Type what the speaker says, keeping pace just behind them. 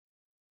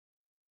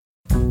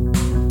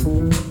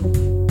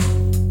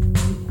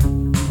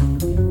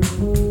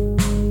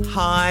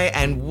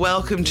and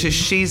welcome to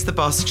She's the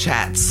Boss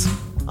Chats.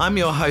 I'm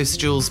your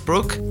host, Jules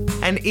Brooke,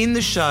 and in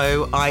the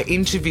show, I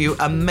interview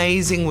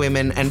amazing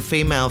women and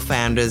female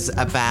founders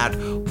about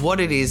what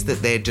it is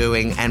that they're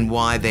doing and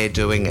why they're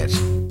doing it.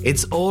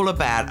 It's all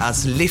about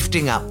us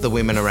lifting up the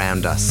women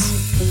around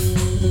us.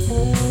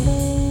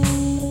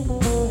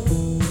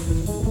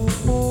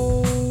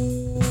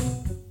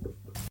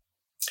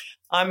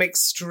 I'm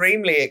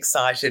extremely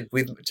excited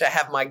to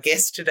have my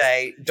guest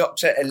today,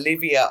 Dr.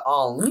 Olivia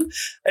Ong.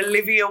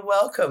 Olivia,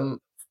 welcome.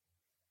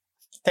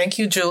 Thank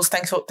you, Jules.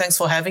 Thanks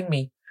for having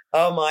me.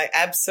 Oh, my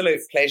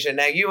absolute pleasure.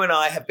 Now, you and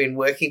I have been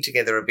working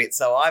together a bit,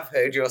 so I've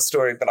heard your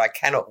story, but I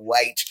cannot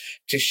wait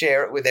to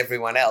share it with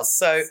everyone else.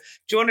 So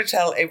do you want to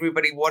tell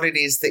everybody what it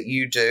is that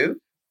you do?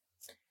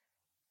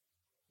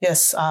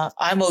 Yes,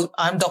 I'm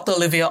Dr.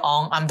 Olivia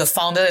Ong. I'm the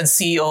founder and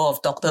CEO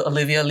of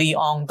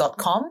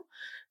drolivialeeong.com.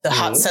 The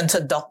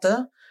heart-centered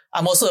doctor.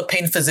 I'm also a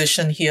pain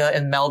physician here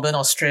in Melbourne,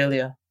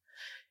 Australia.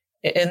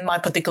 In my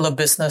particular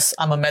business,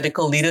 I'm a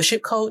medical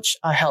leadership coach.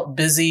 I help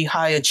busy,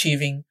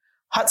 high-achieving,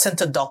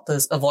 heart-centered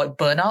doctors avoid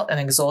burnout and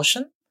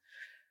exhaustion,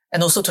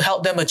 and also to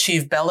help them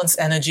achieve balanced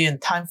energy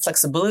and time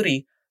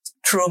flexibility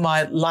through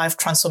my Life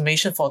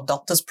Transformation for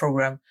Doctors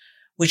program,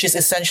 which is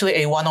essentially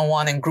a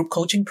one-on-one and group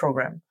coaching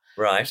program.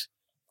 Right.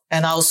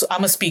 And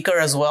I'm a speaker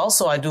as well,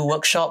 so I do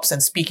workshops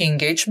and speaking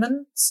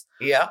engagements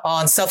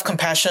on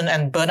self-compassion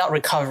and burnout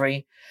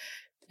recovery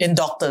in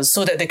doctors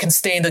so that they can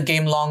stay in the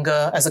game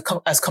longer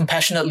as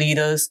compassionate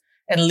leaders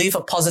and leave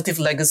a positive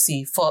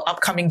legacy for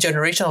upcoming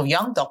generation of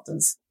young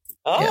doctors.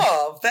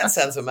 Oh, that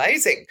sounds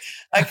amazing.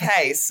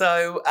 Okay,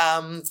 so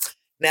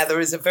now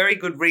there is a very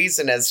good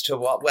reason as to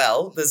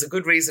there's a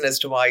good reason as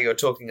to why you're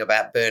talking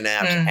about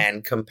burnout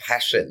and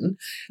compassion.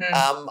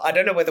 I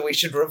don't know whether we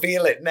should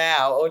reveal it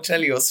now or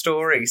tell your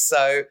story.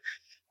 So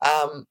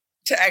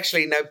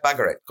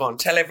bugger it. Go on,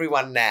 tell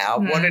everyone now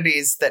what it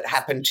is that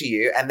happened to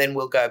you, and then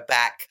we'll go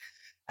back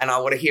and I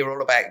want to hear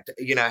all about,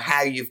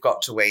 how you've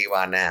got to where you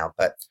are now.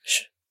 But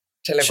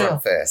tell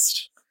everyone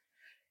first.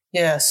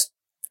 Yes.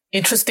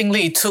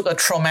 Interestingly, it took a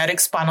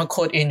traumatic spinal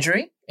cord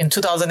injury in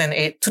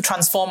 2008 to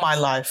transform my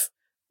life.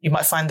 You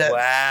might find that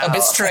a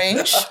bit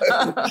strange.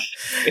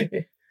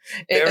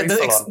 Very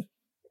full on.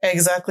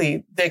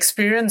 Exactly. The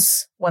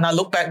experience, when I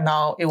look back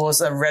now, it was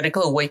a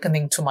radical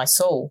awakening to my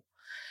soul.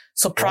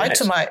 So prior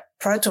to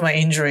my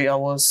injury, I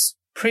was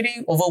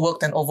pretty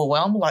overworked and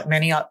overwhelmed, like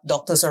many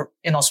doctors are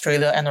in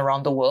Australia and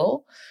around the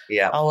world.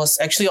 Yeah. I was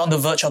actually on the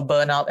verge of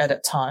burnout at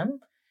that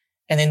time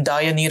and in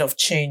dire need of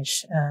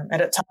change. At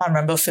that time, I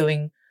remember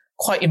feeling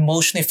quite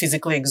emotionally,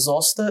 physically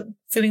exhausted,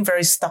 feeling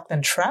very stuck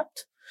and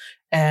trapped,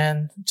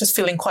 and just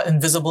feeling quite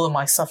invisible in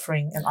my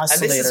suffering and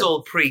isolated. And this is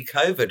all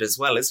pre-COVID as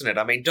well, isn't it?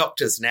 I mean,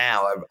 doctors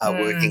now are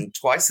working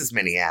twice as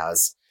many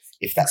hours,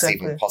 if that's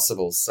even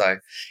possible. So,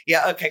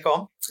 okay, go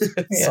on.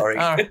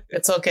 Sorry.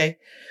 It's okay.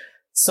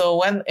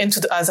 So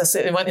as I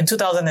said, in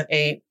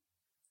 2008,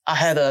 I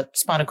had a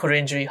spinal cord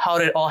injury. How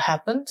did it all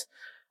happen?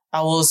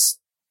 I was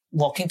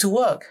walking to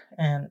work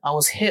and I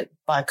was hit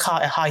by a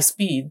car at high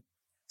speed,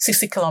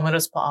 60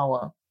 kilometers per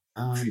hour.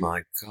 Oh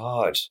my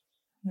God.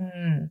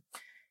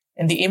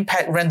 And the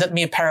impact rendered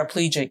me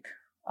paraplegic.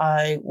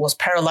 I was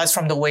paralyzed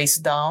from the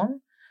waist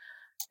down,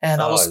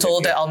 and I was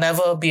told that I'll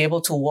never be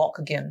able to walk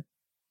again.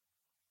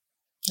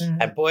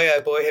 And boy,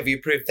 oh boy, have you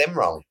proved them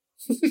wrong.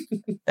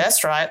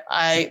 That's right.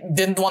 I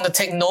didn't want to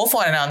take no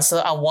for an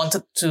answer. I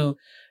wanted to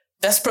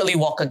desperately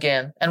walk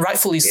again, and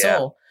rightfully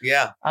so.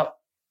 Yeah.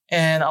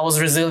 And I was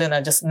resilient.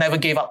 I just never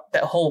gave up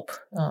that hope.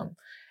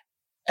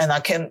 And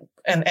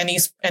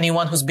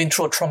anyone who's been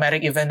through a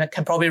traumatic event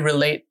can probably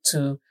relate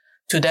to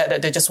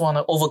that they just want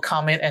to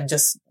overcome it and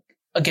just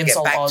against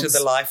all odds. Get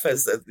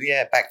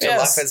back to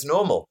life as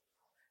normal.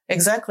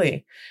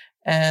 Exactly.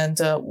 And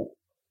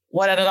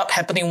what ended up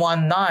happening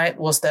one night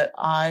was that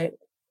I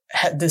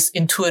had this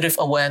intuitive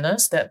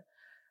awareness that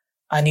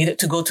I needed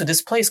to go to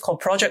this place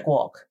called Project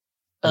Walk,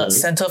 a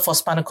Center for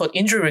Spinal Cord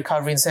Injury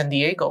Recovery in San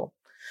Diego.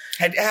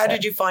 How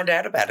did you find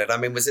out about it? I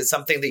mean, was it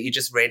something that you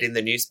just read in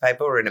the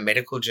newspaper or in a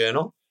medical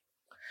journal?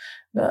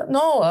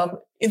 No.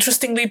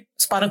 Interestingly,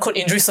 spinal cord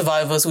injury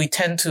survivors, we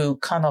tend to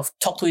kind of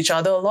talk to each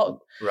other a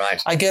lot.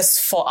 Right. I guess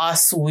for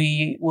us,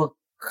 we were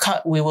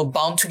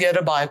bound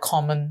together by a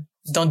common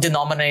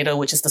denominator,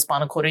 which is the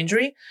spinal cord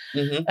injury.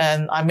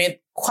 And I made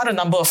quite a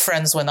number of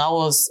friends when I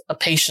was a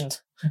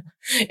patient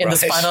in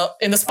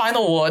the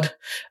spinal ward,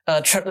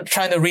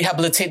 trying to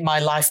rehabilitate my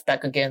life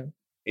back again.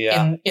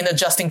 Yeah. In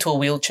adjusting to a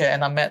wheelchair.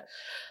 And I met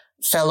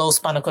fellow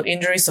spinal cord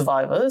injury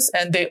survivors,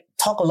 and they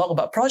talk a lot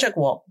about Project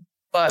Walk.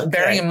 But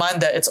bearing in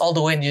mind that it's all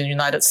the way in the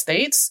United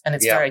States and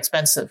it's very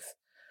expensive.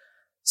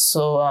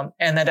 So,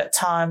 and at that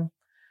time,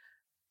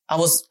 I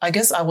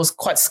was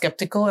quite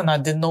skeptical and I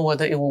didn't know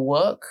whether it will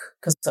work.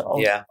 As a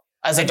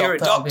doctor. You're a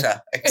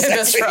doctor. Exactly.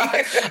 That's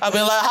right. I'll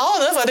be like, how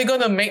on earth are they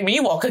going to make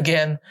me walk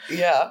again?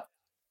 Yeah.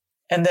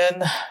 And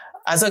then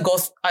as I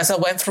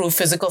went through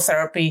physical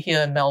therapy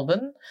here in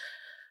Melbourne,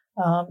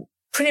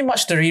 pretty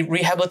much the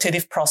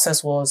rehabilitative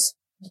process was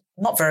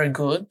not very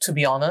good, to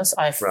be honest.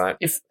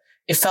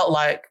 It felt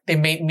like they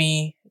made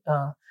me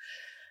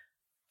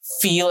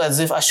feel as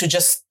if I should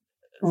just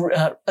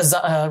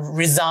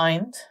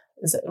resign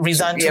to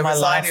my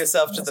life. Resign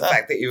yourself to the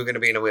fact that you were going to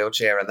be in a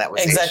wheelchair, and that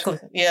was exactly.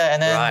 it.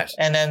 Yeah,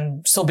 and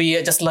then so be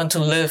it. Just learn to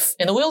live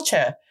in a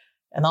wheelchair.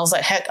 And I was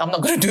like, heck, I'm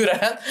not going to do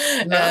that.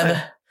 No.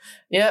 And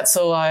yeah,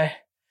 so I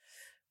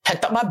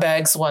packed up my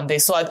bags one day.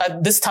 So I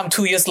this time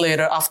 2 years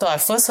later, after I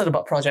first heard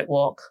about Project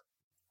Walk,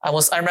 I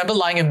remember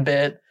lying in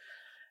bed,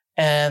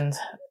 and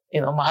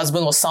my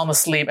husband was sound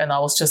asleep, and I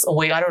was just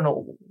awake. I don't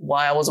know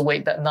why I was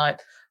awake that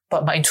night,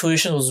 but my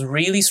intuition was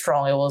really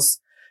strong. It was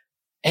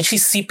actually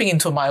seeping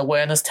into my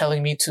awareness,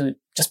 telling me to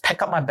just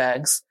pack up my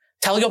bags,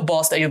 tell your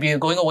boss that you'll be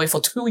going away for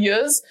 2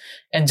 years,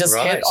 and just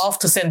head off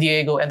to San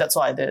Diego. And that's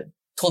what I did.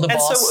 Told the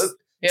boss.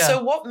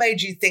 So what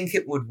made you think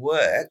it would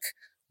work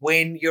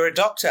when you're a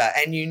doctor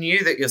and you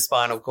knew that your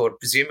spinal cord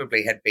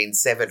presumably had been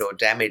severed or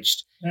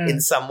damaged in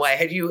some way?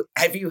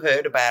 Have you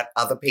heard about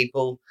other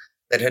people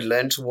that had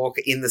learned to walk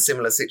in the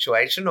similar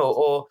situation,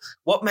 or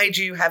what made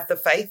you have the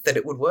faith that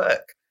it would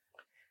work?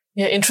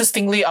 Yeah,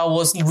 interestingly, I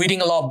was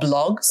reading a lot of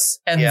blogs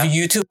and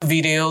YouTube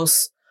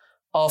videos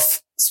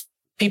of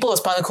people with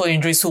spinal cord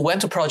injuries who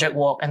went to Project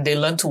Walk and they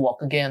learned to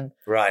walk again.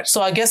 Right.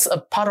 So I guess a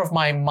part of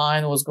my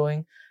mind was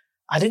going,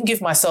 I didn't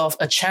give myself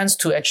a chance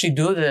to actually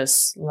do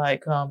this.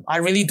 Like, I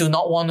really do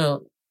not want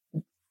to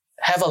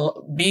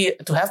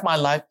have my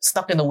life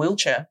stuck in a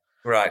wheelchair.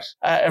 Right.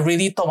 I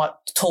really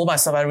told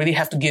myself I really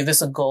have to give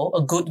this a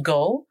good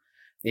go.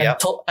 Yeah.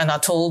 And I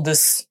told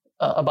this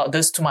about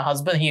this to my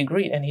husband. He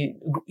agreed, and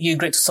he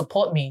agreed to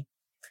support me.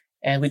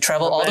 And we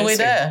traveled all the way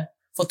there.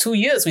 For 2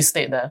 years, we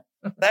stayed there.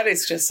 That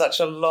is just such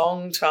a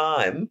long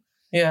time.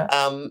 Yeah.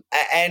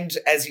 And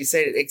as you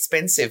said,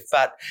 expensive,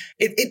 but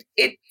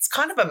it's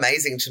kind of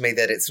amazing to me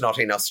that it's not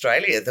in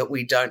Australia, that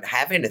we don't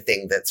have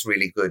anything that's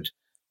really good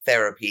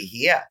therapy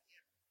here.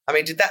 I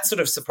mean, did that sort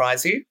of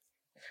surprise you?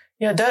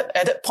 Yeah,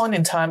 at that point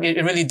in time,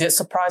 it really did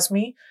surprise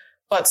me.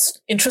 But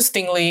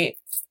interestingly,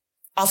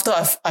 after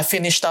I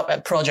finished up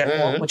at Project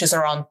Walk, which is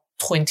around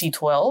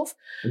 2012,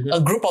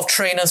 a group of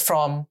trainers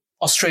from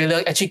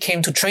Australia actually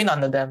came to train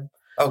under them.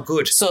 Oh,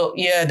 good. So,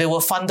 yeah, they were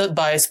funded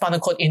by Spinal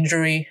Cord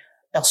Injury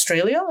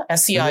Australia,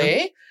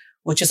 SCIA,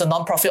 which is a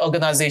non-profit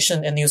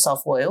organization in New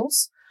South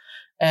Wales.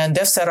 And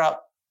they've set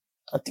up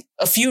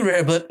a few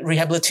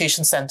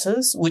rehabilitation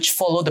centers which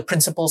follow the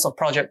principles of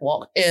Project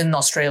Walk in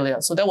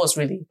Australia. So that was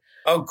really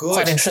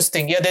quite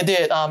interesting. Yeah, they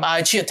did. I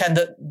actually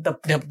attended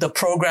the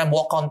program,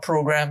 Walk-On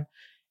program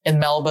in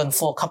Melbourne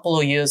for a couple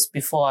of years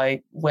before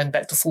I went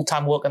back to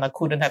full-time work, and I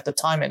couldn't have the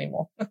time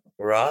anymore.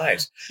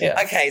 Right. Yeah.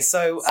 Okay,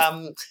 so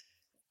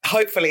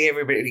hopefully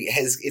everybody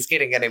is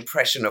getting an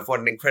impression of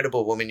what an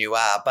incredible woman you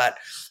are. But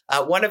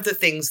one of the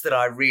things that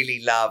I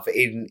really love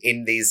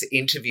in these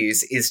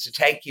interviews is to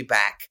take you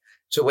back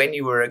to when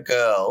you were a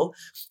girl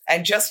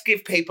and just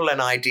give people an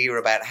idea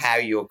about how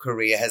your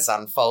career has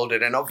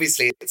unfolded. And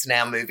obviously it's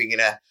now moving in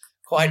a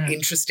quite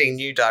interesting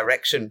new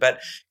direction. But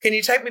can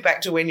you take me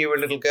back to when you were a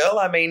little girl?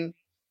 I mean,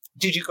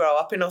 did you grow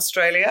up in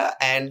Australia,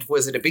 and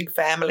was it a big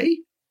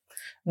family?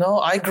 No,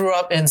 I grew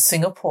up in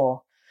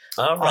Singapore.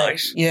 Oh, right.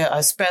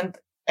 I spent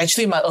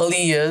actually my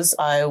early years,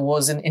 I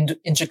was in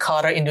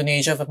Jakarta,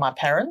 Indonesia with my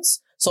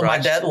parents. So my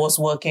dad was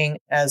working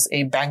as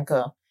a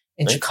banker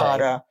in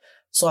Jakarta.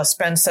 So I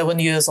spent 7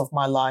 years of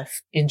my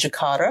life in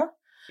Jakarta.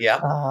 Yeah.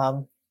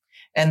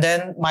 And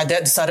then my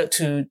dad decided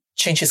to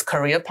change his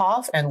career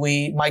path, and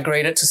we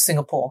migrated to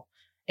Singapore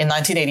in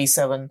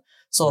 1987.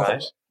 So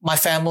my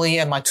family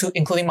and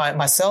including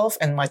myself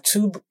and my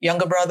two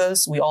younger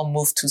brothers, we all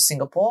moved to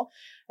Singapore.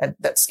 And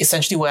that's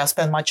essentially where I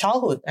spent my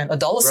childhood and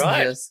adolescent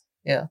years.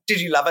 Yeah. Did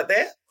you love it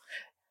there?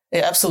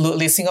 Yeah,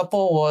 absolutely.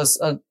 Singapore was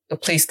a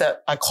place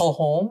that I call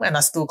home, and I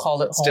still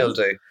call it home. Still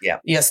do, yeah.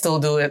 Yeah, still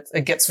do it.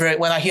 It gets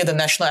when I hear the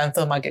national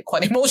anthem, I get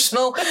quite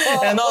emotional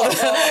and all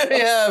that.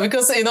 Yeah,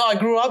 because, I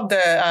grew up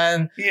there,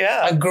 and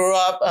I grew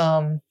up,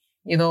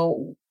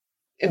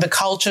 in the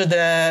culture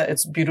there.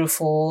 It's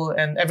beautiful,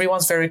 and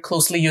everyone's very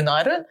closely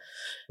united.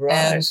 Right.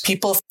 And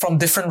people from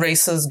different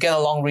races get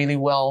along really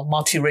well,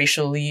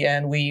 multiracially,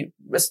 and we're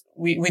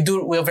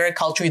a very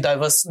culturally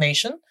diverse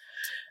nation.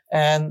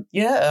 And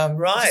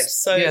right.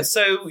 So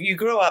you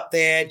grew up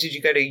there. Did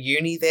you go to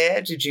uni there?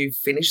 Did you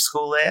finish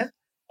school there?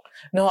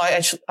 No,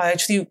 I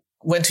actually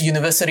went to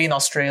university in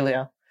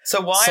Australia. So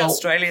why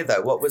Australia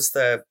though? What was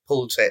the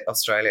pull to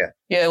Australia?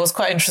 Yeah, it was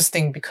quite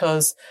interesting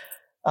because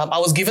I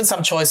was given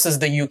some choices: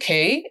 the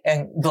UK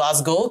and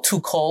Glasgow, too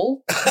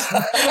cold, and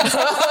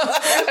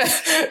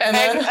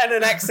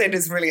an accent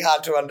is really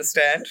hard to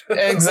understand.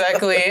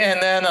 Exactly, and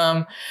then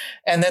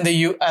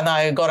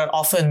I got an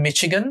offer in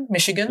Michigan,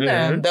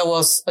 and that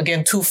was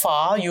again too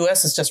far.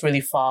 US is just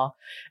really far,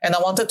 and I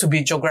wanted to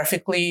be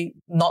geographically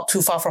not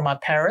too far from my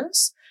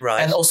parents,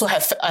 right? And also I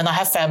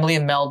have family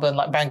in Melbourne.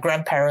 Like my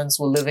grandparents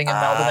were living in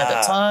Melbourne at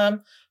that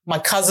time. My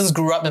cousins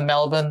grew up in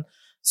Melbourne.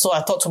 So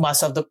I thought to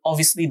myself that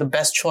obviously the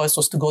best choice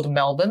was to go to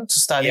Melbourne to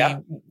study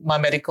my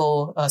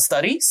medical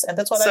studies. And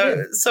that's what I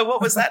did. So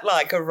what was that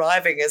like,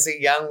 arriving as a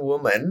young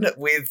woman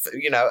with,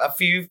 a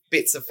few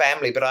bits of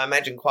family, but I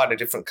imagine quite a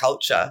different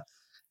culture?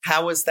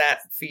 How was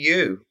that for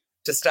you?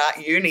 to start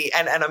uni.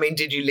 And I mean,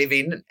 did you live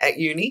in at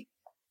uni?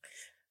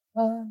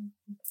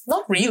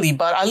 Not really,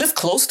 but I live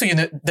close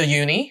to the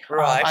uni.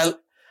 Right. I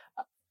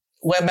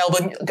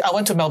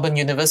went to Melbourne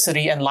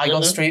University, and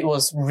Lygon Street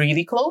was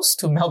really close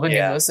to Melbourne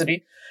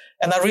University.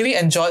 And I really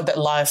enjoyed that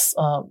life.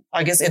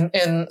 I guess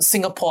in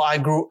Singapore, I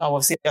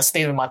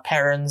stayed with my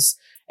parents,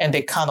 and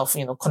they kind of,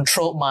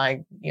 controlled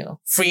my,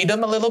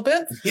 freedom a little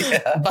bit.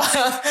 Yeah.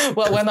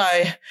 But when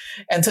I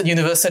entered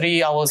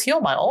university, I was here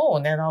on my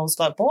own, and I was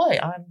like, boy,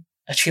 I'm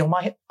actually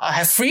I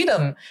have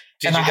freedom.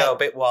 Did you go a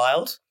bit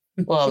wild?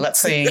 Well, let's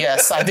say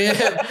yes, I did.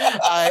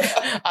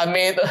 I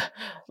made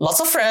lots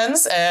of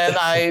friends, and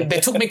they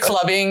took me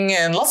clubbing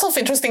and lots of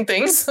interesting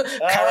things.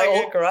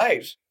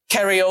 Great.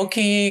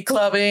 Karaoke,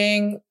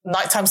 clubbing,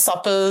 nighttime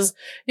suppers.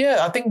 Yeah,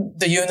 I think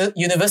the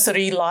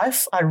university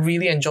life, I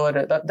really enjoyed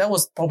it. That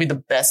was probably the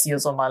best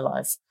years of my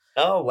life.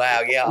 Oh,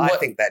 wow. Yeah, I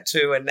think that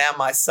too. And now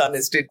my son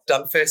has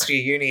done first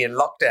year uni in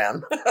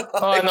lockdown.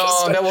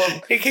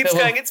 He keeps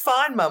going, it's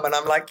fine, Mum. And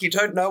I'm like, you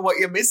don't know what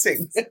you're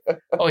missing.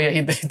 Oh, yeah,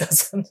 he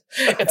doesn't.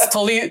 It's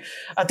totally,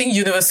 I think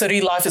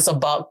university life is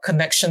about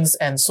connections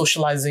and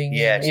socializing.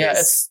 Yeah,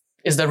 it's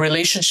the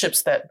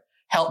relationships that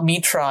help me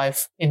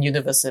thrive in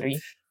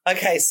university.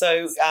 Okay,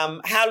 so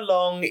how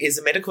long is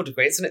a medical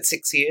degree? Isn't it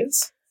 6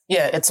 years?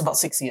 Yeah, it's about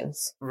 6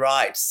 years.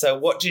 Right. So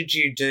what did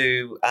you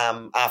do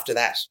after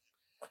that?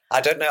 I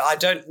don't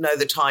know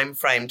the time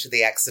frame to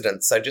the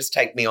accident. So just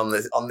take me on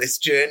this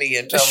journey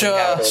and tell me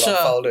how it all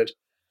unfolded.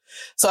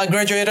 So I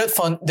graduated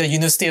from the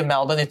University of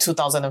Melbourne in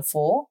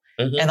 2004.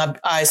 And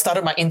I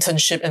started my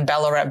internship in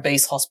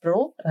Ballarat-based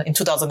hospital in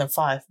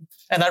 2005.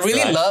 And I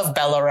really love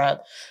Ballarat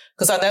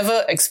because I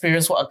never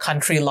experienced what a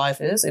country life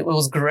is. It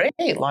was great.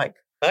 Like,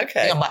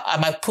 okay. I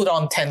might put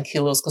on 10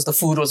 kilos because the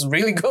food was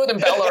really good in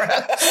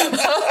Ballarat.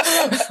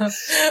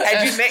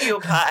 Had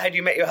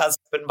you met your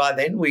husband by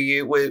then? Were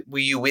you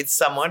with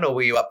someone, or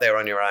were you up there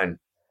on your own?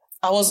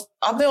 I was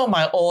up there on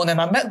my own,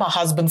 and I met my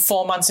husband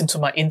 4 months into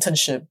my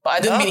internship. But I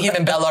didn't meet him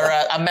in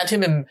Ballarat. I met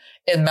him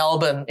in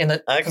Melbourne.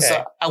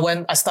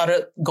 I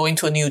started going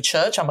to a new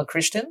church. I'm a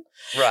Christian.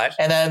 Right.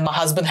 And then my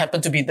husband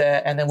happened to be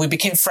there, and then we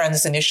became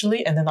friends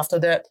initially. And then after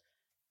that,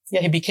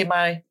 he became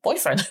my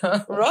boyfriend.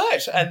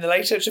 Right. And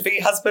later to be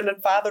husband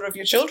and father of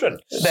your children.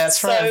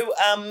 That's right.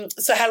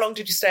 So how long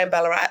did you stay in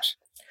Ballarat?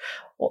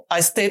 Well,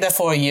 I stayed there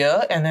for a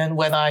year. And then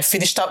when I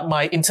finished up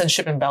my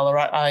internship in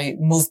Ballarat, I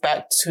moved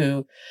back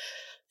to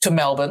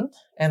Melbourne,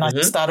 and I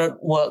started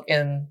work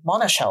in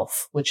Monash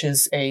Health, which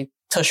is a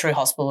tertiary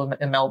hospital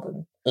in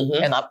Melbourne.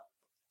 And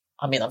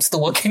I'm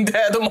still working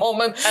there at the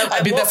moment.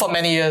 I've been there for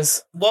many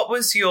years.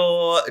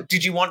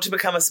 Did you want to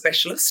become a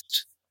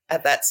specialist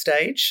at that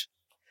stage?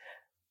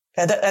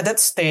 At that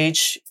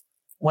stage,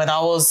 when I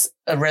was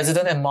a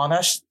resident in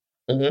Monash,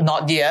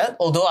 not yet,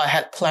 although I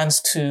had plans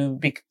to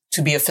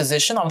be a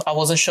physician. I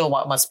wasn't sure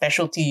what my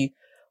specialty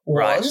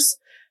was. Right.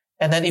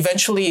 And then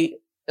eventually,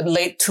 in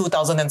late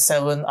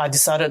 2007, I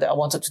decided that I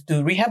wanted to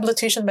do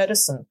rehabilitation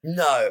medicine.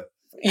 No.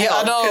 Yeah,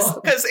 I know.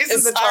 Because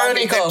isn't the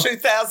timing that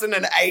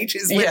 2008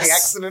 is when the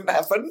accident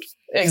happened?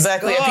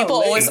 Exactly. And people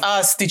always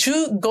ask, did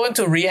you go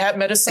into rehab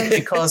medicine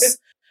because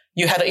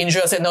you had an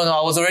injury? I said, no,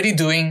 I was already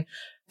doing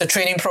the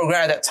training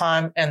program at that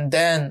time, and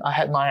then I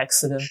had my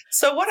accident.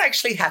 So what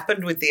actually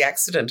happened with the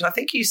accident? I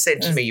think you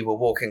said to me you were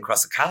walking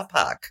across a car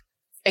park.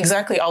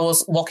 Exactly. I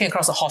was walking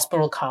across a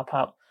hospital car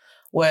park.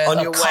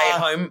 On your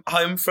way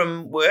home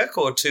from work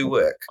or to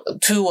work?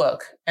 To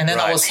work. And then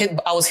I was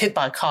hit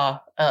by a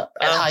car at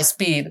high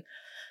speed.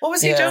 What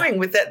was he doing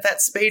with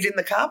that speed in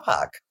the car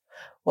park?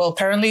 Well,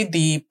 apparently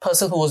the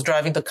person who was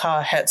driving the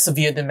car had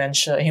severe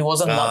dementia and he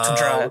wasn't allowed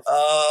to drive.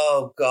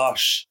 Oh,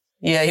 gosh.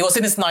 Yeah, he was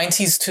in his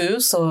 90s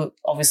too, so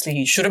obviously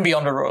he shouldn't be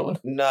on the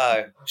road.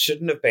 No,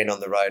 shouldn't have been on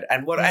the road.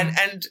 And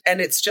and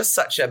it's just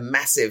such a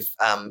massive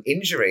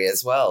injury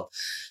as well.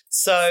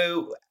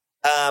 So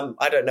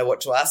I don't know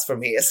what to ask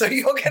from here. So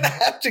you're going to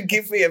have to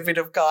give me a bit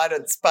of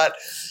guidance. But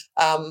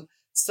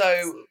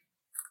so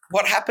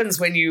what happens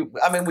were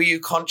you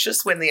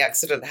conscious when the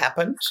accident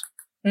happened?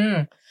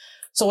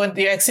 So when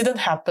the accident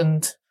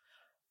happened,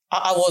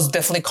 I was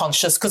definitely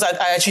conscious because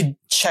I actually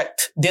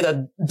did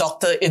a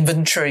doctor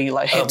inventory,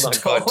 like head to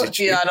toe. God, did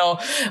you? Yeah, I know.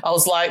 I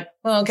was like,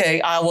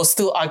 okay, I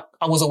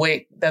was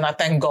awake. Then I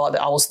thank God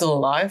that I was still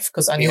alive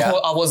because I knew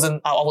I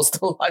was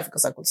still alive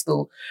because I could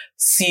still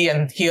see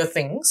and hear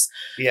things.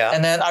 Yeah.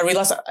 And then I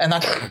realized, and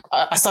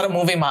I started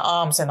moving my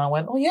arms and I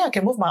went, oh yeah, I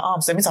can move my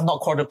arms. That means I'm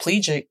not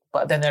quadriplegic.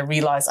 But then I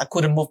realized I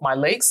couldn't move my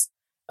legs.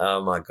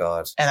 Oh my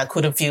God. And I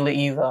couldn't feel it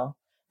either.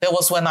 That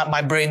was when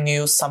my brain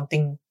knew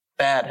something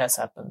bad has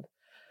happened.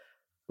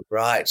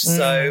 Right.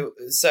 So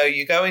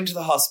you go into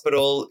the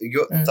hospital,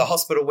 the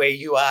hospital where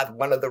you are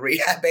one of the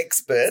rehab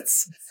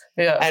experts.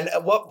 Yeah. And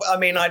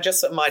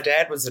my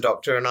dad was a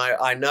doctor and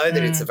I know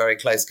that it's a very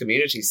close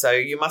community. So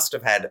you must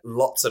have had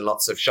lots and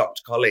lots of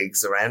shocked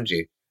colleagues around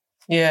you.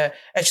 Yeah.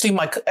 Actually,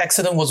 my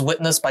accident was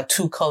witnessed by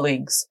 2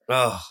 colleagues.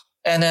 Oh.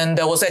 And then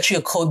there was actually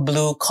a code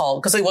blue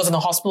called, because it was in a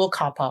hospital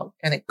car park,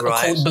 and a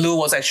code blue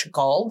was actually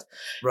called.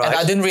 Right. And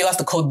I didn't realize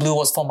the code blue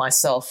was for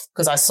myself,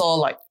 because I saw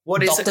like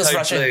what doctors is a code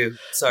rushing, blue?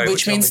 Sorry,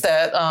 which means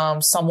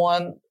that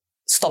someone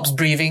stops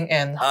breathing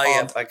and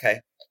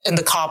in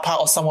the car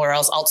park or somewhere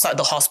else outside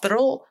the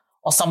hospital,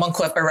 or someone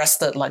could have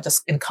arrested, like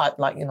just in cut,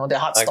 like, you know, their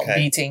heart stopped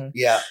beating.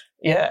 Yeah.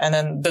 Yeah. And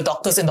then the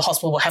doctors in the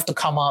hospital will have to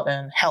come out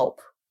and help.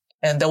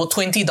 And there were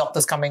 20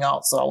 doctors coming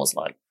out. So I was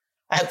like,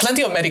 I had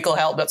plenty of medical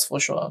help, that's for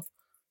sure.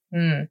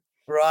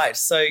 Right.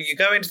 So you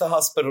go into the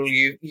hospital,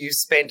 you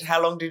spent,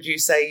 how long did you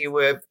say you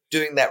were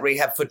doing that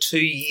rehab for? 2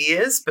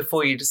 years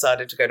before you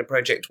decided to go to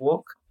Project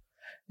Walk?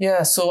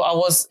 Yeah. So I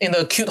was in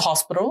the acute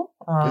hospital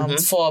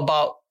for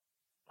about,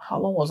 how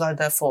long was I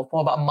there for?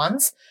 For about a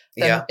month.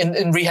 Then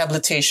in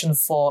rehabilitation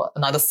for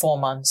another 4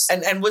 months.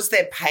 And was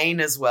there pain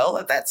as well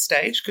at that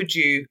stage?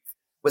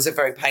 Was it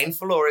very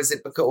painful, or is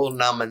it all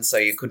numb and so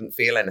you couldn't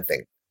feel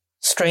anything?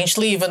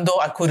 Strangely, even though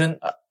I couldn't,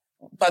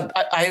 but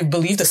I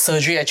believe the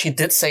surgery actually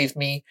did save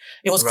me.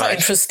 It was quite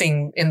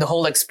interesting in the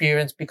whole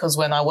experience, because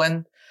when I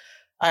went,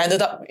 I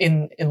ended up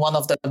in one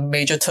of the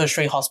major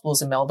tertiary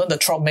hospitals in Melbourne,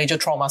 the major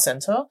trauma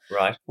center.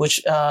 Right. Which,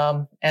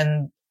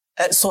 and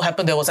it so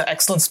happened there was an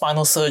excellent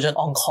spinal surgeon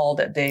on call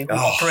that day who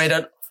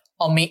operated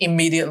on me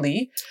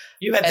immediately.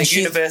 You had the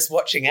universe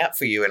watching out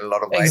for you in a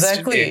lot of ways.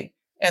 Exactly. Didn't you?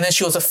 And then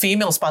she was a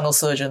female spinal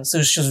surgeon,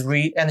 so she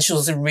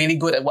was really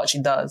good at what she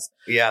does.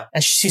 Yeah.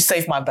 And she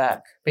saved my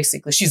back,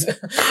 basically.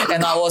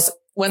 And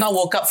when I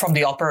woke up from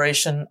the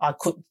operation, I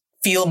could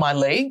feel my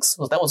legs.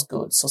 Well, that was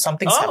good. So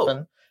something's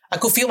happened. I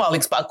could feel my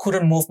legs, but I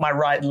couldn't move my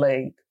right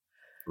leg.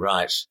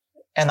 Right.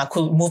 And I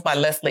could move my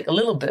left leg a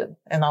little bit.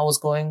 And I was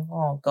going,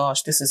 oh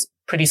gosh, this is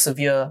pretty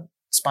severe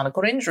spinal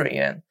cord injury.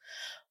 And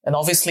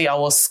obviously I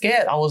was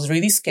scared. I was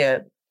really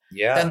scared.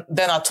 Yeah.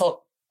 Then I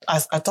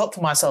thought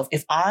to myself,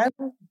 if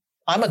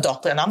I'm a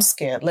doctor and I'm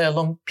scared, let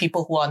alone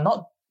people who are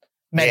not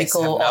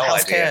medical or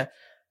healthcare. Idea.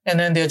 And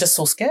then they're just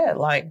so scared.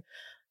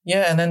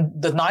 And then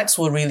the nights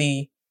were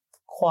really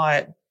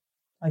quite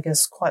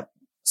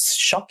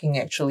shocking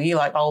actually.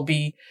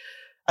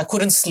 I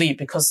couldn't sleep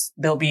because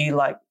there'll be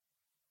like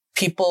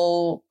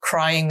people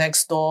crying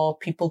next door,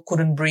 people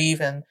couldn't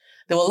breathe, and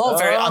there were a lot of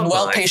very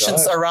unwell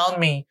patients around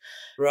me.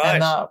 Right.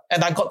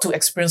 And I got to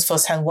experience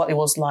firsthand what it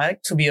was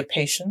like to be a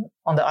patient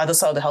on the other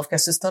side of the healthcare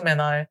system.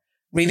 And I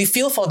really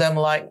feel for them.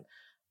 Like,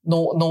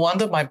 no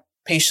wonder my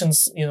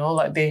patients, you know,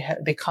 like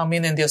they come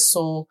in and they're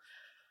so,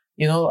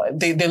 you know,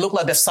 they look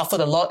like they've suffered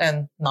a lot.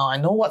 And now I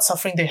know what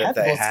suffering they had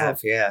to go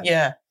through. Yeah.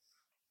 Yeah.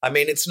 I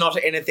mean, it's not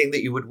anything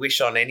that you would wish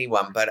on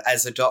anyone, but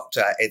as a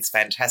doctor, it's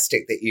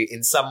fantastic that you,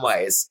 in some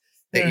ways,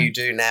 that you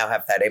do now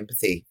have that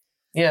empathy.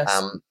 Yes.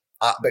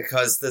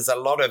 Because there's a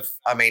lot of,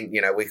 I mean,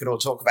 you know, we could all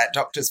talk about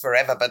doctors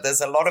forever, but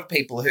there's a lot of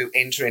people who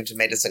enter into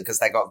medicine because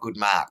they got good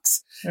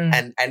marks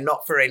and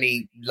not for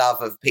any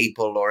love of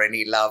people or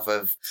any love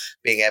of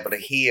being able to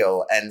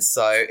heal. And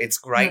so it's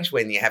great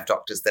when you have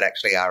doctors that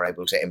actually are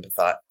able to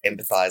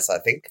empathize, I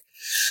think.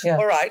 Yeah.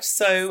 All right.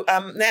 So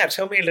now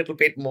tell me a little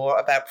bit more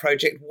about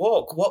Project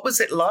Walk. What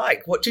was it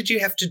like? What did you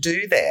have to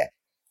do there?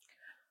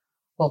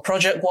 Well,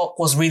 Project Walk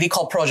was really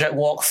called Project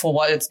Walk for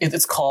what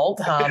it's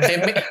called.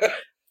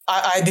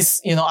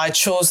 I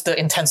chose the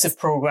intensive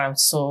program.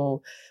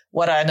 So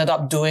what I ended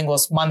up doing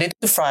was Monday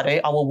to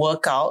Friday, I will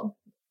work out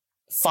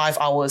 5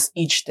 hours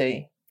each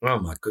day. Oh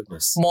my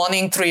goodness.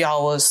 Morning 3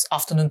 hours,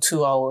 afternoon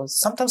 2 hours,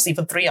 sometimes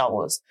even 3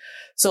 hours.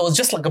 So it was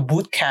just like a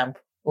boot camp.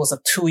 It was a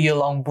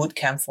 2-year-long boot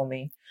camp for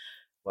me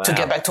to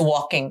get back to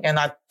walking. And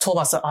I told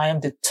myself, I am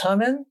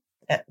determined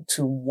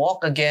to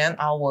walk again.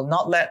 I will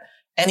not let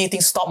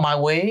anything stop my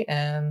way.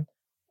 And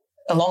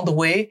along the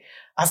way,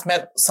 I've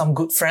met some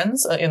good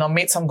friends,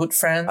 made some good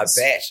friends.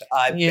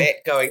 I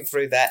bet going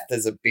through that,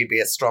 there's be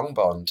a strong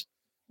bond.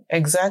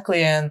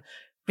 Exactly. And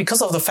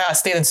because of the fact I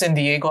stayed in San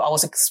Diego, I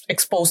was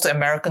exposed to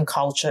American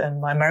culture, and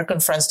my American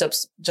friends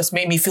just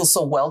made me feel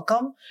so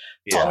welcome.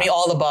 Taught me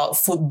all about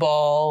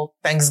football,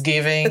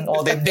 Thanksgiving,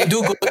 or they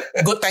do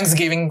good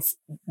Thanksgiving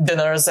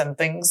dinners and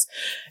things.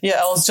 Yeah,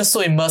 I was just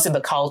so immersed in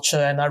the culture,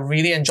 and I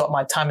really enjoyed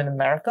my time in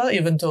America,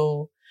 even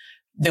though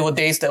there were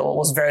days that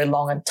was very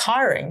long and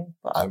tiring.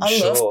 But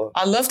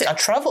I loved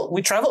it.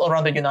 We traveled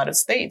around the United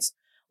States.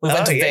 We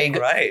went to Vegas.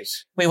 Great.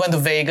 We went to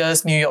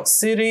Vegas, New York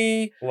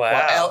City.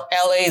 Wow.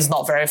 LA is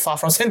not very far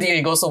from San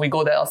Diego, so we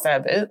go there a fair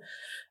bit.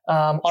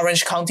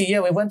 Orange County,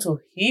 we went to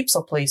heaps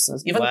of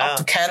places. Even up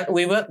to Canada.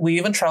 We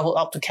even traveled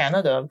up to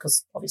Canada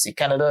because obviously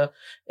Canada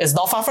is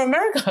not far from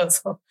America.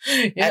 So,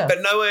 yeah. But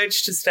no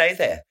urge to stay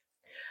there?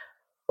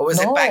 Or was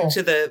it back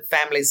to the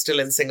family still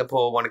in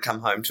Singapore, want to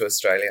come home to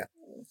Australia?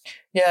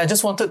 Yeah,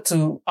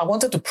 I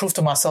wanted to prove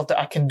to myself that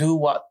I can do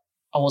what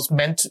I was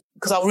meant to,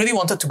 because I really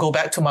wanted to go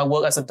back to my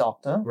work as a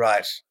doctor.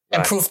 Right.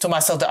 And prove to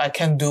myself that I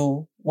can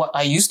do what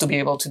I used to be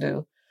able to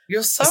do.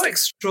 You're so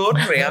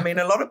extraordinary. I mean,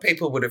 a lot of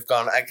people would have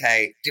gone,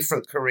 okay,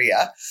 different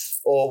career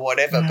or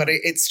whatever, but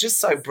it's just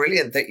so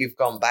brilliant that you've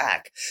gone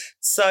back.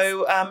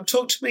 So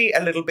talk to me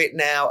a little bit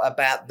now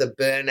about the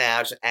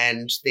burnout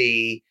and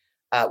the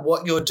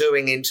what you're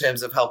doing in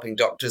terms of helping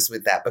doctors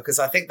with that, because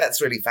I think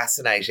that's really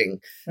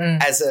fascinating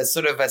as a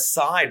sort of a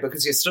side,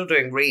 because you're still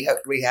doing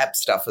rehab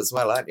stuff as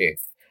well, aren't you?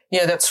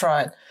 Yeah, that's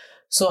right.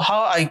 So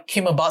how I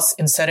came about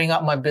in setting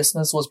up my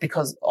business was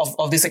because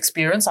of this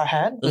experience I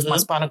had with my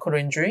spinal cord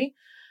injury.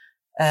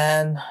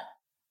 And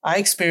I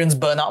experienced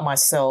burnout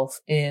myself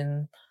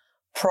in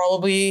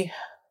probably,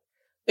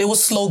 it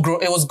was slow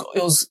growth. It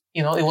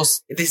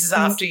was. This is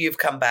after you've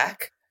come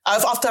back?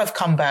 After I've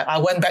come back, I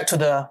went back to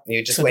the...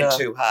 You just went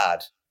too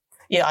hard.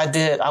 Yeah, I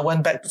did. I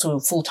went back to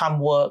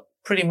full-time work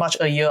pretty much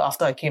a year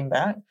after I came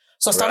back.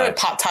 So I started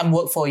part-time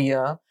work for a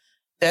year,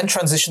 then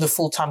transitioned to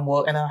full-time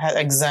work, and I had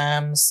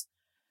exams.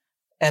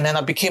 And then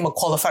I became a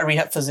qualified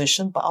rehab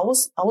physician, but I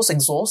was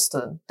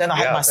exhausted. Then I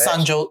had my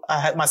son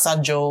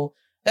Joe.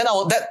 Then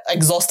that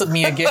exhausted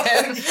me again.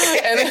 and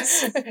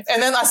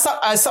then I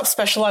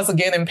subspecialized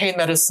again in pain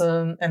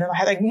medicine. And then I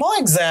had like more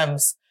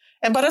exams.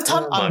 And by the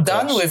time I'm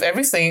done with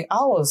everything,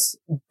 I was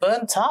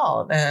burnt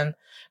out.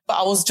 But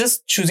I was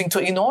just choosing to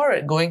ignore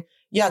it, going,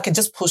 yeah, I can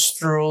just push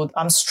through.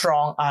 I'm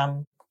strong.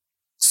 I'm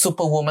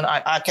superwoman.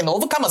 I can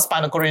overcome a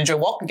spinal cord injury,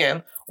 walk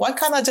again. Why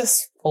can't I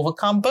just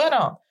overcome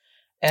burnout?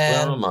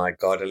 And oh my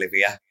God,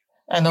 Olivia.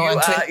 I know.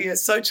 You're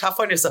so tough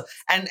on yourself.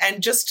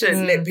 And just to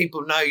let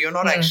people know, you're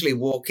not actually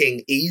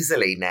walking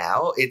easily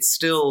now. It's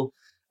still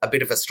a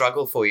bit of a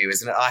struggle for you,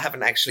 isn't it? I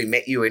haven't actually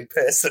met you in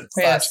person,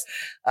 but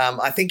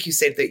I think you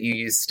said that you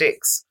use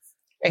sticks.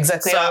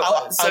 Exactly.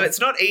 So it's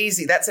not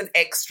easy. That's an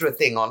extra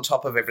thing on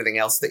top of everything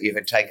else that you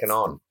had taken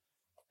on.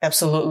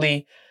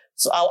 Absolutely.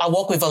 So I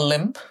walk with a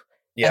limp.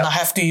 And I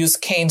have to use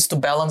canes to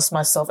balance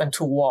myself and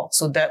to walk.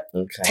 So that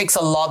takes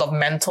a lot of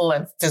mental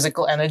and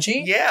physical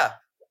energy. Yeah.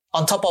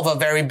 On top of a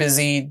very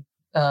busy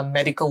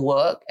medical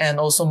work. And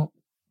also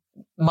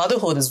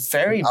motherhood is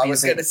very busy. I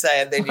was going to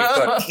say, and then you've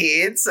got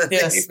kids and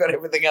then you've got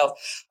everything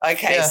else.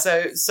 Okay,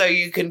 so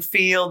you can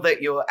feel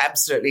that you're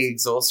absolutely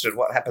exhausted.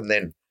 What happened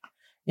then?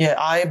 Yeah,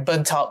 I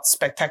burnt out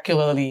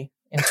spectacularly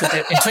in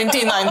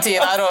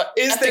 2019.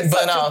 Is there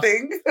such a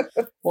thing?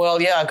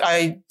 Well, yeah,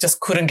 I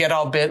just couldn't get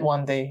out of bed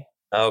one day.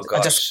 Oh, gosh.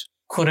 I just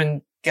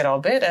couldn't get out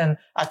of bed, and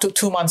I took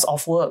 2 months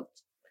off work.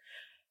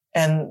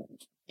 And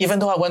even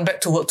though I went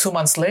back to work 2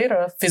 months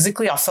later,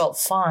 physically I felt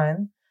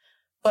fine.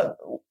 But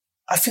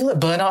I feel that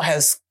burnout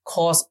has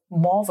caused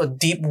more of a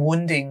deep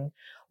wounding.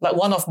 Like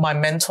one of my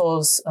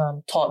mentors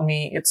taught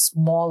me, it's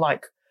more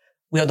like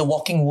we are the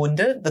walking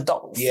wounded.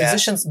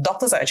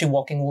 Doctors are actually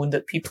walking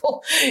wounded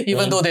people,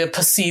 even though they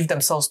perceive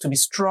themselves to be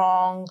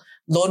strong,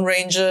 lone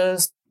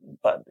rangers.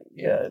 But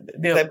yeah,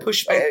 they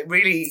push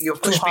really. You're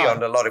pushed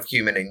beyond a lot of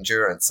human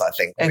endurance, I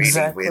think.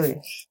 Really, with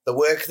the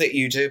work that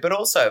you do, but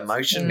also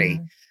emotionally.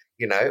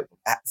 You know,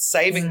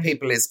 saving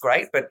people is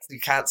great, but you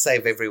can't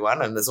save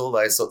everyone, and there's all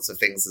those sorts of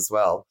things as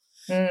well.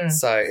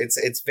 So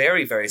it's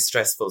very, very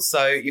stressful.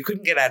 So you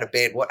couldn't get out of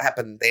bed. What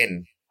happened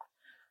then?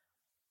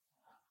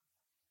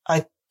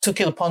 I took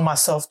it upon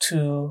myself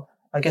to,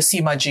 I guess,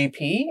 see my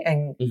GP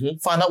and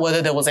find out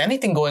whether there was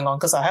anything going on,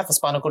 because I have a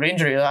spinal cord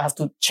injury. I have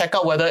to check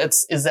out whether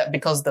is that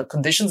because the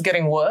condition's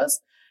getting worse,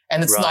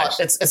 and it's not.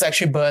 It's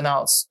actually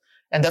burnouts,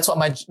 and that's what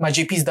my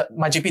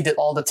GP did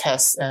all the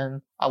tests,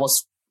 and I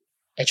was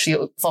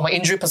actually, from an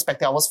injury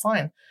perspective, I was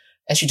fine,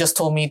 and she just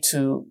told me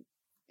to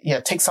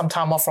take some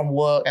time off from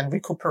work and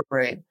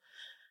recuperate.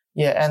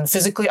 Yeah, and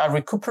physically I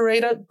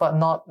recuperated, but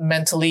not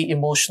mentally,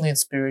 emotionally, and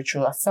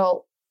spiritually. I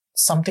felt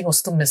something was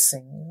still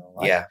missing.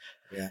 You know,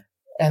 yeah.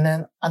 And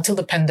then until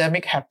the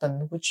pandemic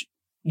happened, which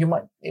it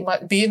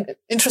might be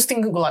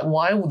interesting, like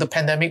why the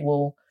pandemic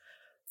will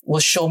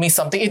show me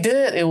something. It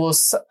did.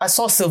 I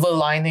saw a silver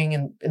lining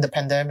in the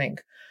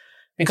pandemic,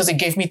 because it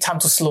gave me time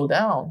to slow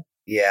down.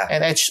 Yeah.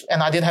 And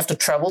I didn't have to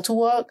travel to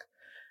work.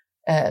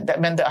 And that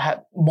meant that I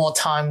had more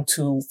time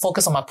to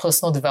focus on my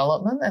personal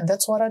development. And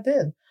that's what I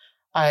did.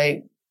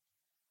 I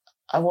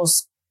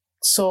was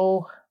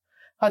so,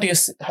 how do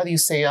you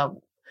say,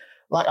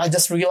 like I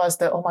just realized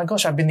that, oh my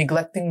gosh, I've been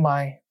neglecting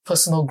my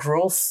personal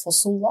growth for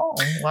so long.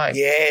 Like,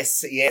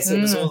 yes. It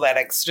was all that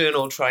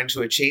external trying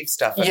to achieve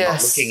stuff and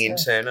not looking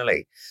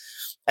internally.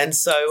 And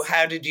so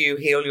how did you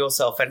heal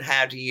yourself, and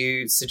how do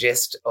you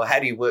suggest, or how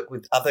do you work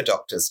with other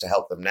doctors to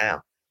help them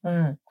now?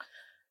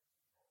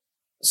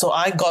 So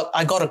I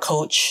got a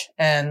coach,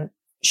 and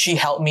she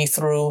helped me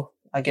through,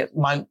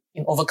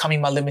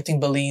 overcoming my limiting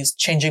beliefs,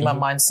 changing my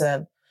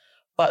mindset.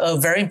 But a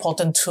very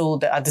important tool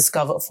that I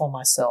discovered for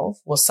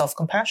myself was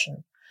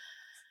self-compassion.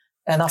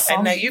 And I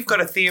found... And now you've got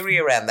a theory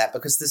around that,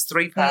 because there's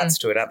 3 parts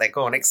to it, aren't there?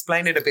 Go on,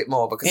 explain it a bit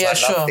more, because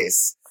I love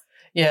this.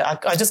 Yeah,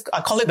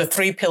 I call it the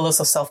 3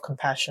 pillars of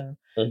self-compassion.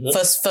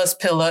 First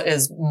pillar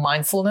is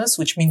mindfulness,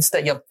 which means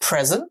that you're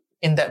present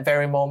in that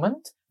very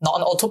moment, not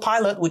on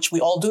autopilot, which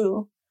we all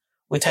do.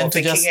 We tend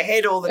to just thinking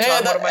ahead all the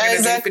time. What am I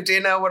going to do for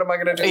dinner? What am I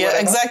going to do? Yeah,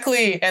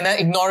 exactly. And then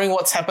ignoring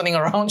what's happening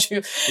around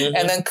you.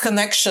 And then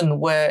connection,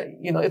 where,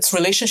 it's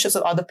relationships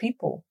with other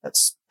people.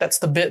 That's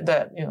the bit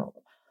that,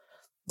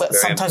 but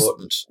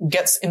sometimes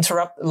gets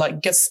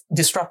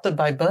disrupted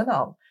by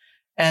burnout.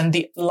 And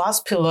the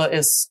last pillar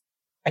is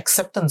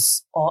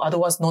acceptance, or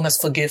otherwise known as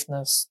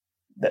forgiveness.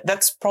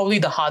 That's probably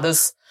the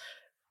hardest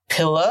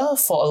pillar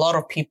for a lot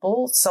of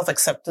people,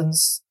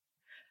 self-acceptance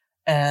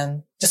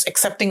and just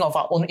accepting of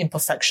our own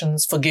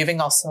imperfections, forgiving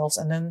ourselves,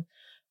 and then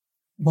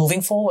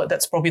moving forward.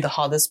 That's probably the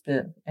hardest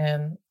bit.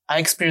 And I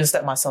experienced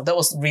that myself. That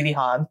was really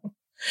hard,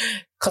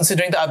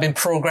 considering that I've been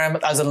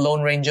programmed as a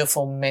lone ranger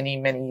for many,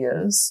 many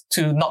years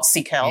to not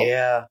seek help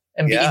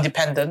and be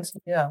independent.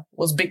 Yeah, it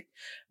was big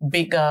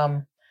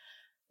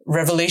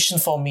revelation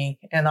for me.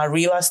 And I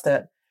realized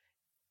that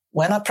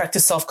when I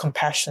practice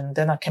self-compassion,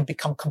 then I can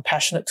become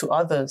compassionate to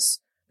others.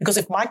 Because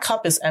if my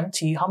cup is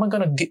empty, how am I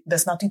going to give?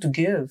 There's nothing to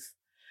give.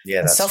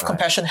 Yeah, that's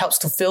self-compassion helps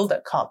to fill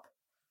that cup.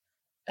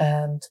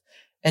 And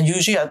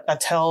usually I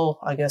tell,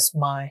 I guess,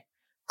 my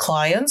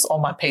clients or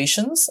my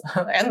patients,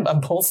 and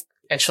both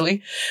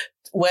actually,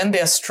 when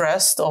they're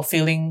stressed or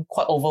feeling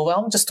quite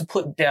overwhelmed, just to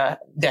put their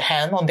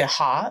hand on their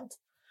heart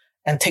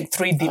and take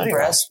 3 deep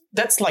breaths.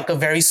 That's like a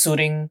very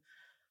soothing,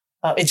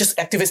 it just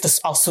activates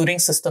our soothing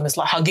system. It's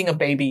like hugging a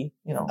baby,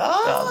 you know.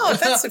 Oh,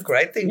 that's a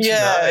great thing to know.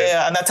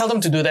 Yeah. And I tell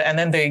them to do that, and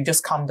then they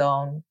just calm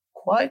down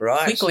quite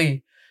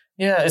quickly.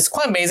 Yeah, it's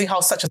quite amazing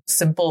how such a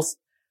simple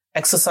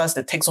exercise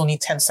that takes only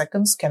 10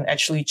 seconds can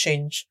actually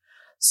can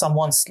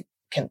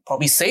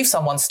probably save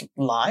someone's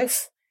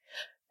life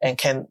and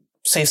can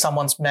save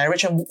someone's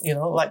marriage and, you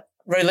know, like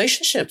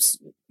relationships.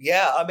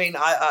 Yeah, I mean,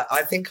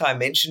 I think I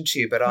mentioned to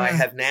you, but I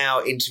have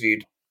now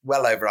interviewed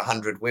well over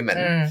 100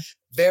 women,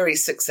 very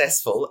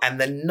successful, and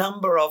the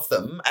number of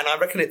them, and I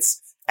reckon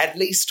it's at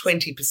least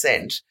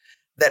 20%,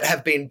 that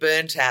have been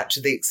burnt out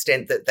to the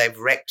extent that they've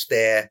wrecked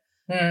their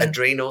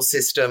adrenal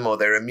system or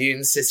their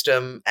immune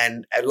system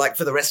and like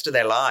for the rest of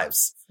their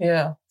lives.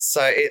 Yeah.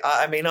 So,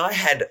 I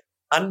had,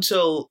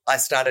 until I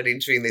started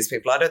interviewing these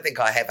people, I don't think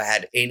I ever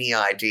had any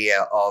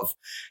idea of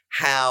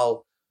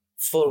how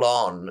full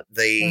on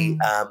the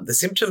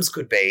symptoms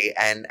could be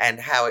and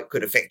how it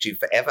could affect you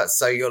forever.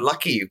 So you're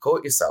lucky you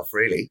caught yourself,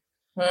 really.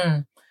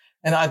 And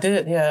I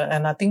did, yeah.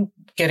 And I think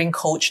getting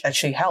coached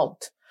actually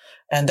helped.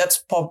 And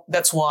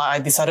that's why I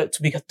decided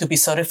to be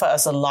certified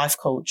as a life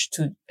coach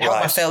to help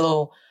my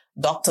fellow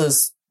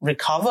doctors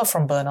recover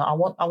from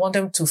burnout. I want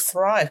them to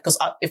thrive, because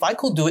if I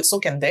could do it, so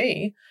can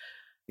they.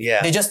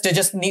 Yeah. They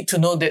just need to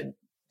know that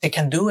they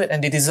can do it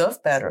and they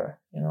deserve better,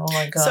 you know.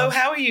 Like. So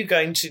how are you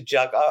going to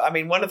juggle? I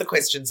mean, one of the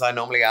questions I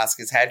normally ask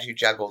is, how do you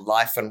juggle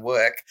life and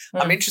work?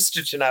 I'm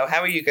interested to know,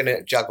 how are you going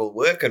to juggle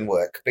work and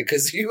work?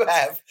 Because you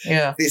have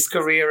this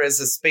career as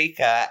a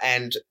speaker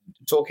and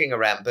talking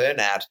around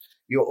burnout.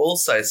 You're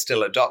also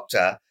still a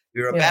doctor.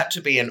 You're about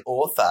to be an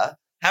author.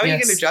 How are you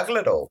going to juggle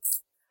it all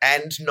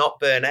and not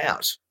burn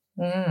out?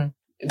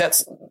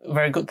 That's a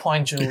very good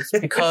point, Jules,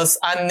 because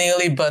I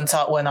nearly burnt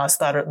out when I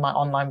started my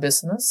online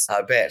business.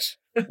 I bet.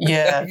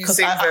 Yeah. You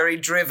seem very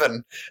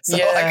driven. So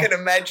I can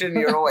imagine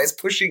you're always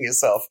pushing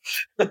yourself.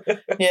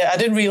 Yeah, I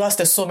didn't realize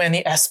there's so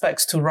many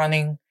aspects to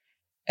running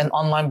an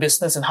online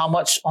business and how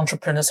much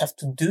entrepreneurs have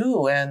to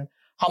do and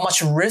how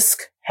much risk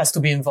has to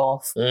be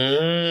involved.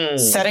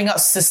 Setting up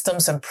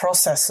systems and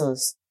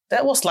processes.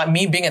 That was like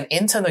me being an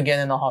intern again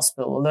in a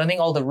hospital, learning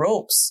all the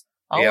ropes.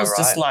 I was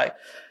just like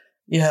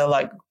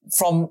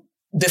from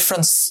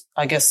different,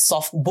 I guess,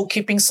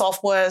 bookkeeping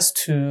softwares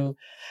to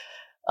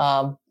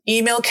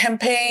email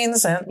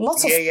campaigns and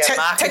lots of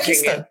techie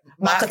stuff.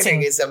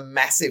 Marketing is a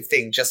massive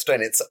thing just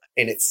in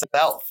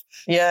itself.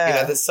 Yeah. You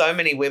know, there's so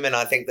many women,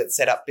 I think, that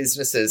set up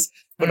businesses,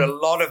 put a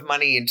lot of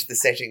money into the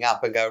setting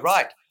up and go,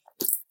 right,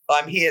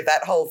 I'm here.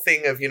 That whole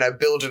thing of, you know,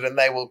 build it and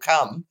they will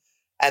come.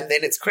 And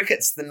then it's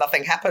crickets, then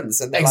nothing happens.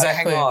 And they're like,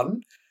 hang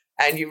on.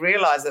 And you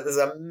realize that there's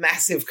a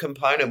massive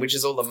component, which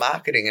is all the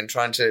marketing and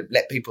trying to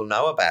let people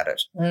know about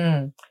it.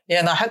 Yeah,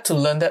 and I had to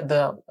learn that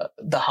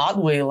the hard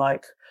way.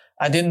 Like,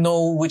 I didn't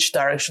know which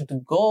direction to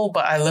go,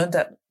 but I learned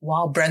that,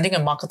 wow, branding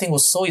and marketing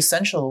was so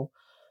essential,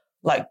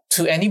 like,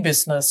 to any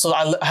business. So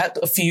I had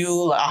a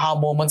few aha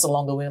moments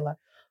along the way, like,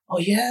 oh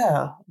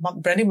yeah,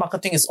 branding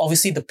marketing is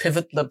obviously the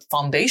pivot, the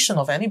foundation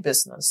of any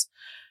business.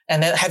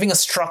 And then having a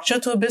structure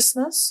to a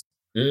business,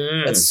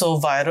 that's so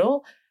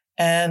vital.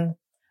 And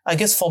I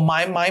guess for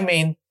my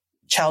main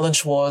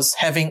challenge was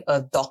having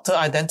a doctor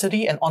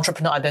identity and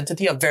entrepreneur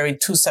identity are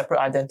two separate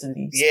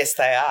identities. Yes,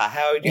 they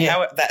are.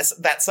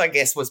 That's I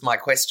guess was my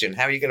question.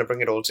 How are you going to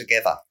bring it all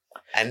together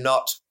and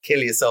not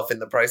kill yourself in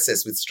the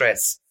process with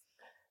stress?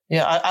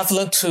 Yeah, I've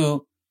learned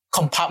to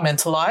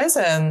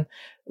compartmentalize and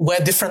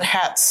wear different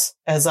hats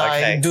as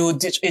I do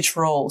each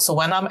role. So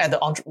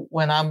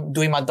when I'm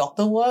doing my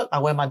doctor work, I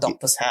wear my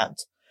doctor's hat.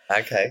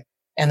 Okay.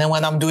 And then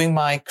when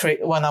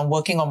I'm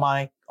working on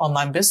my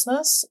online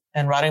business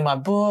and writing my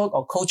book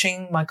or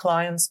coaching my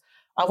clients,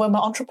 I wear my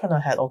entrepreneur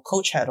hat or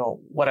coach hat or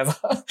whatever,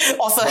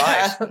 author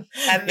hat.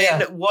 And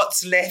then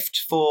what's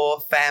left for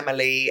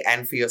family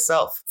and for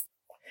yourself?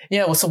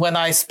 Yeah, so when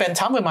I spend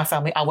time with my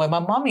family, I wear my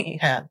mommy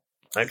hat.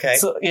 Okay.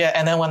 So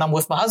and then when I'm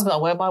with my husband, I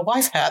wear my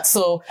wife hat.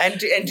 So and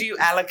do you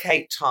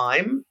allocate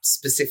time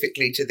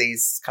specifically to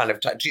these kind of,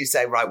 do you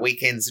say, right,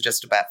 weekends are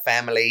just about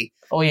family?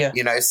 Oh, yeah.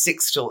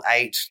 6 till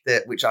 8,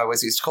 which I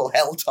always used to call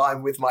hell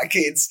time with my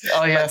kids.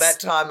 Oh, yes. But that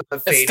time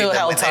of feeding still them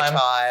hell when they're time.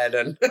 tired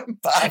and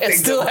It's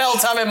still hell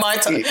time in my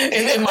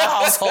in my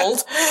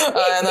household.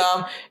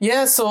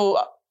 And so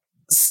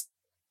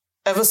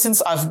ever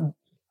since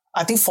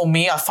I think for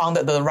me, I found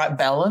that the right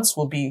balance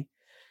will be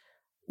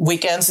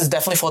weekends is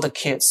definitely for the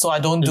kids. So I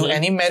don't do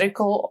any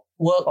medical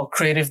work or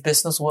creative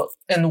business work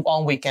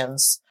on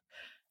weekends.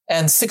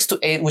 And 6 to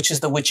 8, which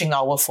is the witching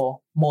hour for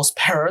most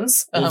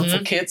parents, for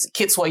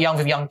kids who are young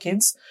with young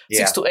kids,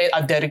 6 to 8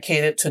 are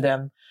dedicated to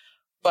them.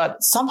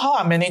 But somehow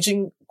I'm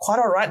managing quite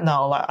all right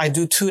now. Like I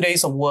do 2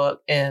 days of work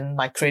in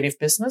my creative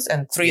business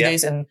and 3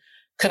 days in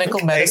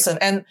clinical medicine.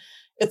 And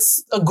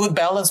it's a good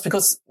balance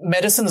because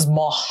medicine is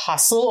more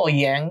hustle or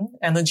yang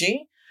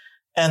energy.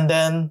 And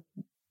then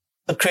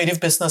the creative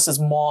business is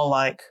more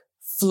like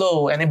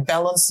flow and it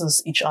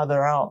balances each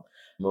other out.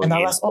 I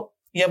realized,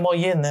 more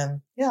yin.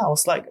 And I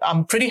was like,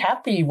 I'm pretty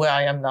happy where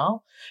I am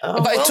now.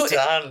 Oh, but well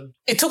done.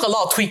 It took a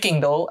lot of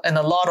tweaking though, and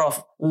a lot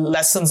of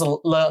lessons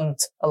learned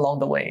along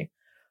the way.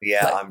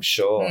 Yeah, I'm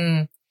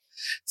sure.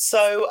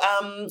 So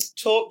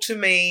talk to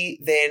me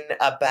then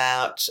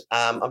about,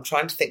 I'm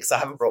trying to think because I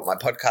haven't brought my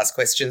podcast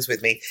questions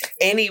with me,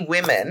 any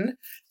women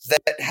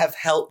that have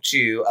helped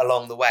you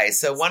along the way.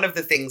 So one of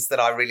the things that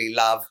I really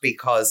love,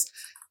 because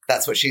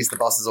that's what She's the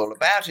Boss is all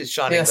about, is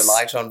shining the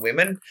light on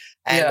women.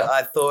 And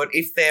I thought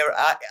if there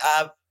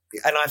are,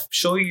 and I'm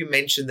sure you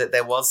mentioned that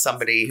there was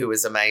somebody who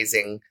was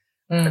amazing.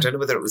 I don't know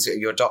whether it was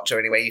your doctor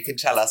anyway, you can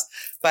tell us.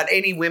 But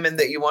any women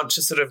that you want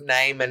to sort of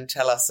name and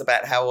tell us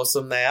about how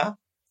awesome they are,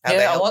 how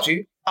they helped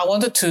you? I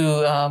wanted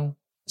to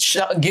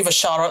give a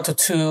shout out to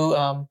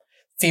 2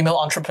 female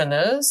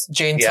entrepreneurs,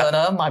 Jane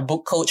Turner, my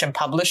book coach and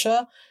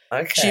publisher.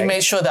 Okay. She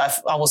made sure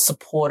that I was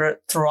supported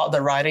throughout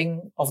the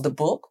writing of the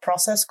book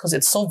process because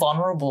it's so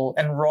vulnerable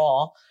and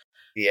raw.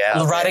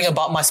 Yeah. Writing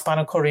about my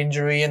spinal cord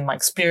injury and my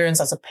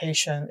experience as a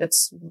patient.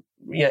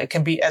 It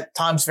can be at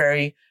times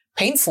very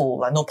painful,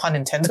 like no pun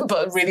intended,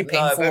 but really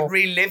painful. No, but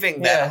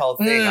reliving that whole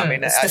thing. I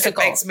mean, it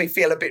makes me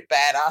feel a bit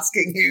bad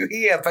asking you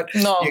here, but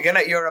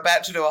you're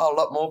about to do a whole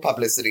lot more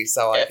publicity.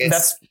 So I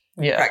guess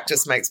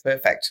practice makes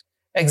perfect.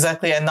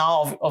 Exactly. And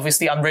now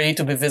obviously I'm ready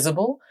to be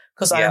visible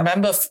because I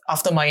remember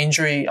after my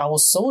injury, I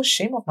was so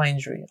ashamed of my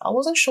injury. I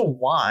wasn't sure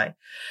why,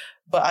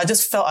 but I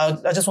just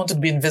felt I just wanted to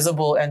be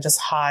invisible and just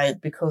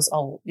hide because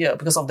of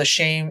the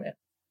shame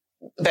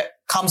that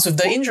comes with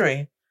the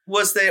injury.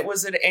 Was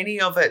it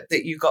any of it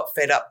that you got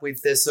fed up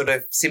with, the sort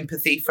of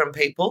sympathy from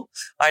people?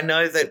 I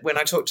know that when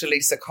I talked to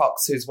Lisa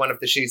Cox, who's one of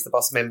the She's the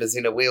Boss members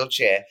in a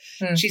wheelchair,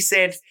 she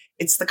said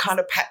it's the kind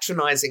of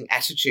patronising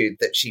attitude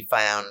that she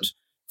finds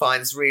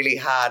really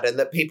hard, and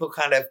that people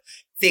kind of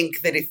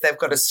think that if they've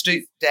got to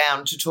stoop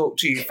down to talk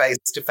to you face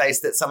to face,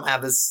 that somehow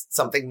there's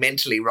something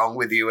mentally wrong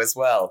with you as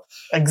well.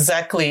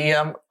 Exactly.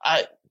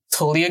 I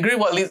totally agree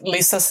what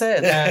Lisa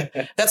said.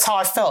 And that's how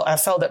I felt. I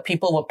felt that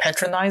people were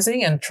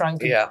patronizing and trying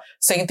to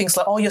saying things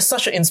like, "Oh, you're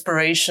such an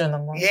inspiration."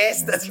 I'm like,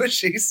 yes, that's what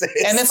she says.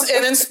 And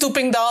then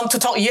stooping down to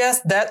talk. Yes,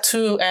 that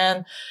too.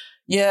 And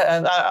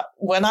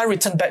when I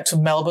returned back to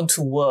Melbourne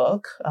to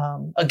work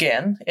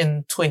again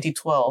in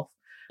 2012,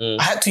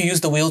 I had to use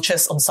the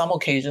wheelchairs on some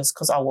occasions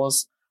because I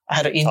was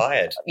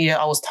tired. Yeah,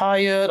 I was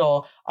tired,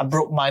 or I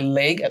broke my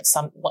leg at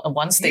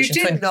one stage.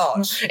 You did not.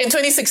 In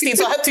 2016,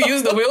 so I had to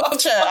use the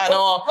wheelchair. I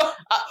know.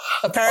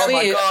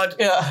 Apparently, oh my God,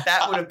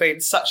 that would have been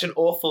such an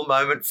awful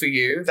moment for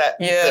you.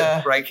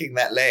 That breaking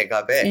that leg,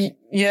 I bet.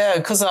 Yeah,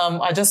 because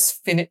I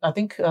just finished. I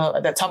think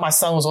at that time my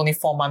son was only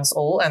 4 months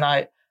old, and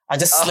I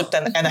just slipped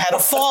and I had a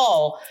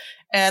fall.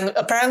 And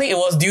apparently it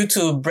was due to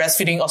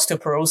breastfeeding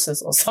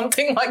osteoporosis or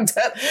something like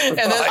that. And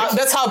then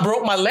that's how I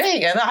broke my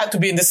leg, and I had to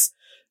be in this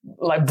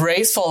like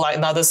brace for like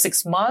another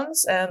 6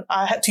 months, and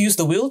I had to use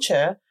the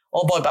wheelchair.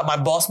 Oh boy, but my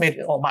boss my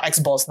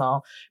ex-boss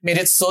now made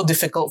it so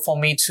difficult for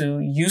me to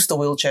use the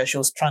wheelchair. She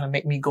was trying to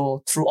make me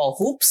go through all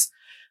hoops,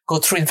 go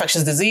through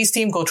infectious disease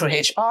team, go through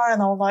HR.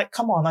 And I was like,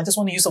 come on, I just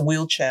want to use a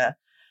wheelchair.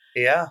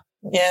 Yeah.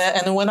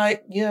 Yeah. And when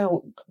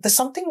there's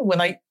something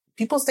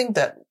people think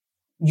that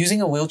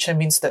using a wheelchair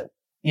means that,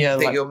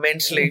 that you're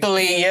mentally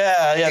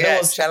that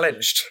was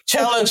challenged.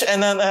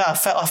 And then I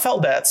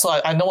felt that. So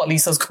I know what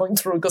Lisa's going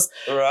through because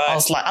I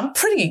was like, I'm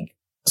pretty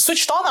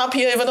switched on up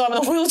here, even though I'm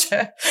in a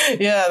wheelchair.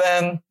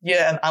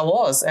 And I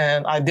was,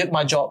 and I did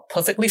my job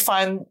perfectly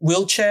fine,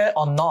 wheelchair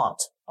or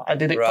not. I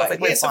did it perfectly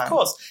fine. Yes, of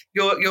course.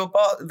 Your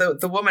boss,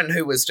 the woman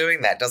who was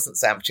doing that doesn't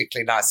sound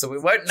particularly nice, so we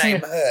won't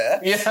name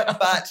her.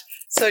 But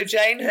so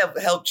Jane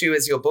helped you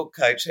as your book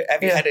coach.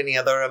 Have you had any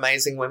other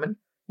amazing women?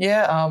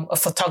 Yeah,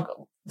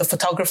 the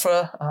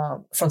photographer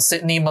from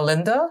Sydney,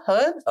 Melinda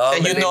Hurd.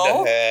 Oh, Melinda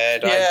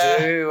Hurd. I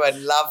do. I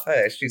love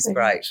her. She's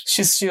great.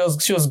 She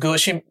was good.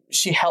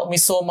 She helped me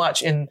so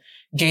much in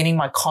gaining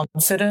my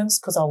confidence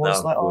because I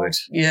was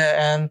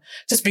and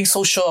just being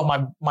so sure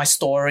of my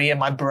story and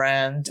my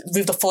brand.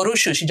 With the photo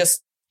shoot, she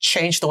just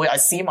changed the way I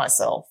see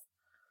myself.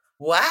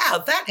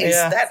 Wow, that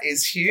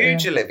is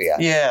huge, Olivia.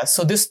 Yeah.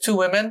 So these 2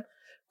 women,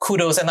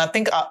 kudos, and I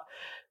think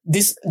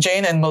this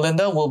Jane and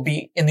Melinda will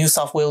be in New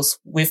South Wales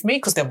with me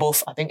because they're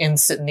both, I think, in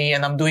Sydney,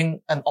 and I'm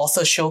doing an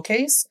author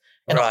showcase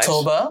in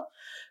October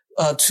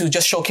to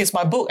just showcase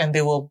my book, and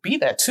they will be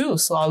there too.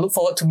 So I look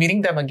forward to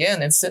meeting them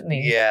again in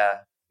Sydney.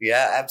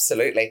 Yeah,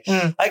 absolutely.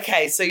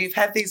 Okay, so you've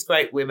had these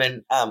great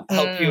women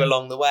help you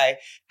along the way.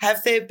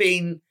 Have there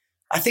been,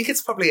 I think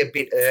it's probably a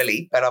bit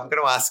early, but I'm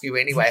going to ask you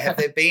anyway, have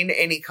there been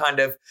any kind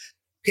of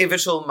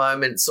pivotal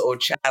moments or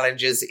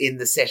challenges in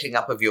the setting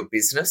up of your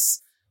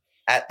business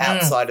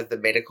outside of the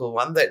medical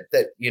one that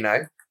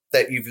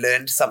that you've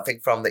learned something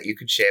from that you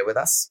could share with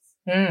us?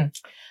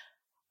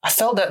 I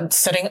felt that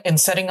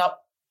setting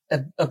up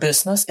a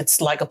business,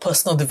 it's like a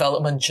personal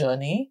development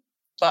journey.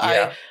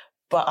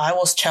 But I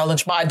was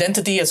challenged. My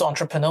identity as an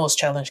entrepreneur was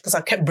challenged because I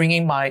kept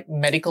bringing my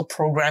medical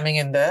programming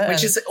in there.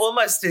 Which is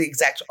almost the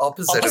exact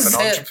opposite of an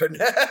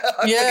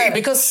entrepreneur.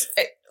 Because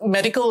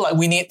medical,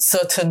 we need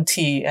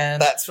certainty.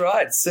 And that's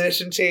right.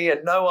 Certainty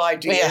and no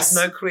ideas,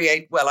 no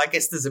well, I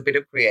guess there's a bit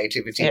of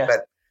creativity,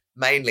 but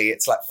mainly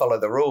it's like follow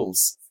the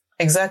rules.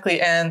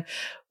 Exactly. And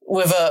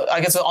with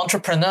an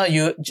entrepreneur,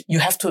 you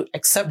have to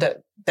accept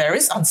that there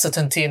is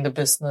uncertainty in the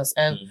business,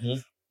 and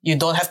you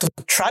don't have to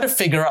try to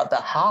figure out the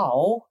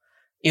how.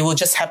 It will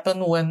just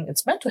happen when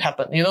it's meant to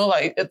happen.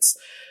 I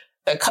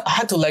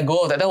had to let go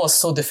of that. That was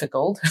so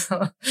difficult.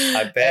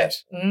 I bet.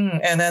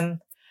 And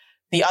then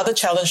the other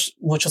challenge,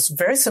 which was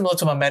very similar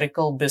to my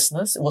medical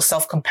business, it was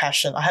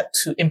self-compassion. I had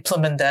to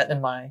implement that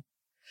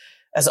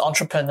as an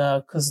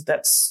entrepreneur,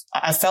 because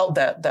I felt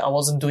that I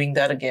wasn't doing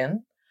that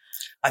again.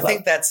 I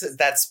think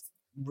that's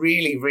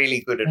really,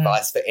 really good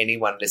advice for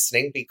anyone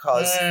listening,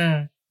 because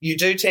you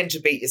do tend to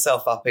beat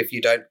yourself up if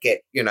you don't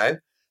get,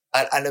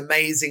 an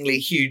amazingly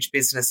huge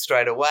business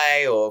straight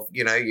away, or,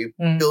 you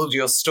build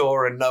your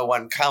store and no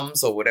one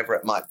comes, or whatever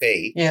it might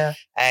be. Yeah.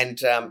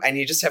 And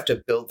you just have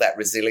to build that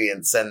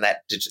resilience and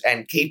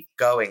and keep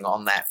going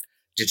on that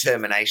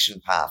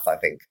determination path, I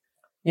think.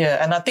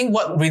 Yeah. And I think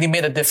what really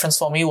made a difference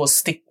for me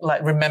was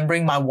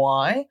remembering my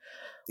why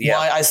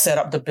I set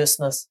up the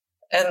business.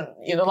 And,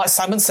 like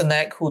Simon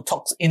Sinek, who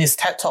talks in his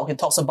TED Talk, he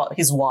talks about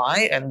his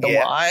why and the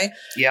why.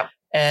 Yeah.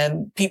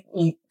 And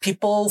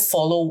people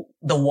follow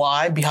the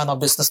why behind our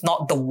business,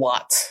 not the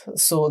what.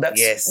 So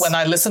that's when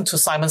I listen to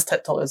Simon's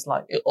TED Talk,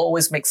 it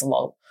always makes a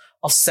lot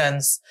of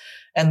sense.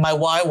 And my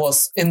why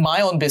in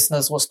my own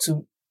business was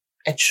to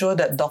ensure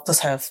that doctors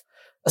have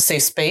a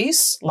safe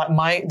space.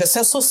 There's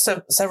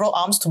also several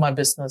arms to my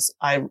business.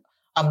 I'm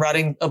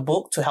writing a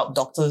book to help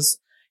doctors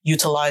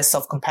utilize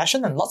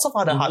self-compassion and lots of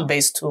other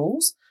heart-based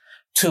tools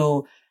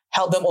to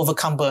help them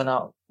overcome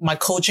burnout. My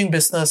coaching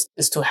business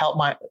is to help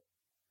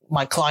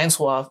my clients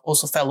who are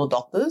also fellow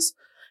doctors,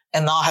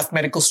 and now I have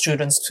medical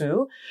students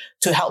too,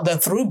 to help them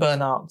through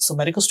burnout. So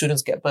medical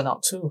students get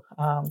burnout too.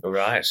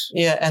 Right.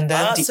 Yeah. And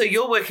then so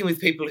you're working with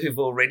people who've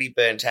already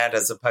burnt out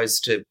as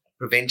opposed to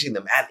preventing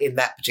them in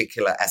that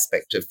particular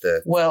aspect of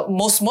the... Well,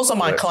 most of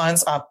my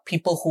clients are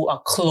people who are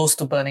close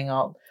to burning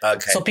out.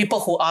 Okay. So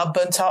people who are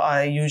burnt out,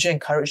 I usually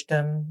encourage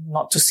them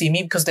not to see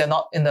me because they're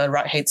not in the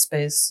right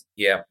headspace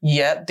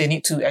yet. They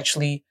need to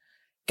actually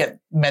get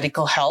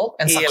medical help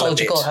and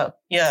psychological help.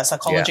 Yeah,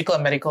 psychological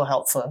and medical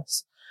help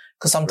first.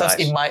 Because sometimes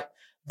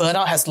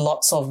burnout has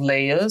lots of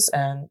layers,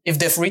 and if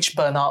they've reached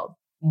burnout,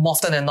 more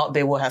often than not,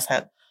 they will have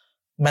had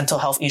mental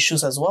health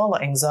issues as well,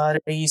 like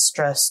anxiety,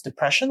 stress,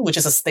 depression, which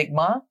is a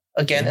stigma,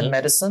 again, in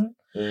medicine.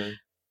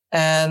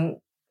 And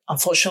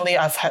unfortunately,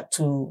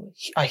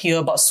 I hear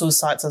about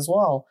suicides as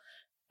well.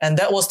 And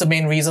that was the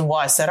main reason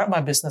why I set up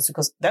my business,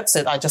 because that's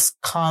it. I just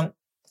can't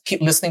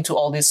keep listening to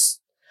all these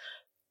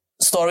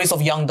stories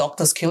of young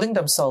doctors killing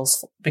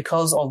themselves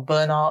because of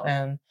burnout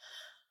and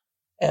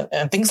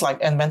things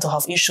and mental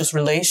health issues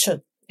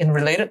related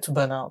to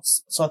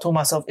burnouts. So I told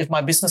myself, if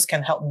my business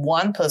can help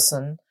one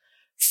person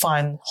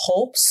find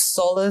hope,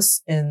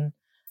 solace in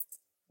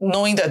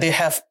knowing that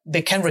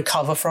they can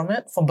recover from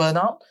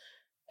burnout,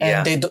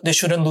 and they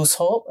shouldn't lose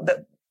hope,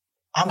 that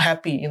I'm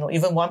happy,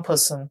 even one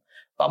person.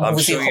 But I'm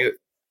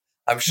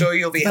sure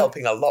you'll be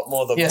helping a lot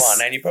more than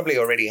one, and you probably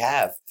already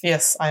have.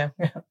 Yes, I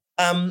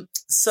am.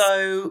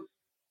 So,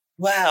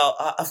 wow,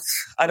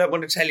 I don't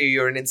want to tell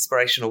you're an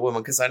inspirational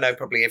woman, because I know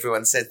probably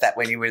everyone said that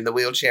when you were in the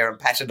wheelchair and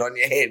patted on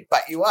your head,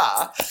 but you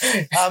are.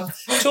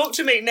 Talk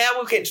to me. Now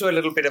we'll get to a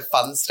little bit of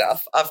fun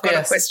stuff. I've got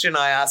a question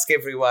I ask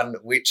everyone,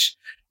 which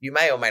you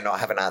may or may not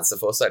have an answer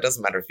for, so it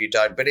doesn't matter if you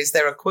don't, but is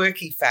there a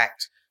quirky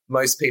fact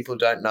most people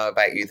don't know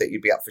about you that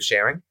you'd be up for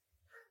sharing?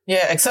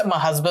 Yeah, except my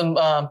husband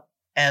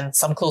and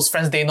some close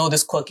friends, they know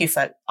this quirky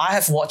fact. I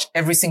have watched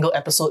every single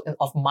episode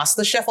of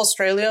MasterChef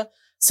Australia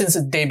since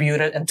it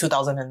debuted in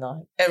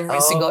 2009.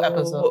 Every single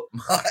episode.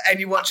 And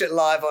you watch it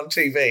live on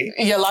TV?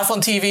 Yeah, live on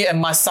TV,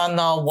 and my son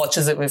now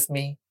watches it with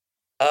me.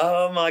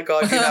 Oh, my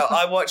God.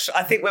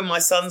 I think when my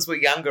sons were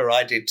younger,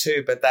 I did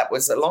too, but that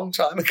was a long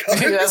time ago.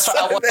 That's right.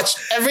 I watched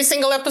every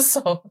single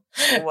episode.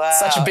 Wow.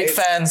 Such big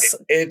fans.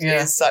 It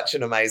is such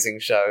an amazing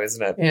show,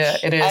 isn't it? Yeah,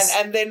 it is.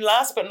 And then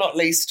last but not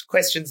least,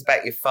 questions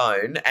about your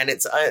phone. And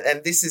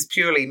and this is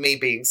purely me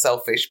being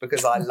selfish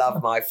because I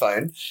love my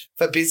phone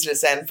for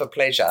business and for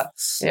pleasure.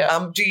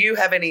 Yeah. Do you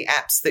have any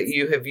apps that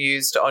you have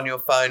used on your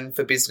phone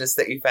for business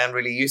that you found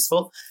really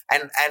useful?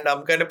 And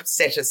I'm going to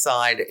set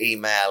aside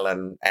email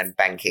and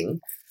banking.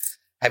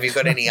 Have you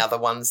got any other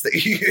ones that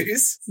you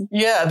use?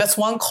 Yeah, that's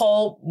one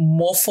called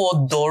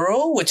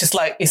Morphodoro, which is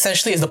like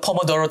essentially is the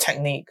Pomodoro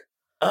technique.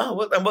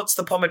 Oh, and what's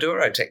the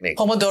Pomodoro technique?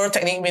 Pomodoro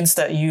technique means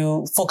that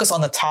you focus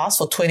on a task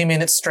for 20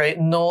 minutes straight,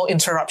 no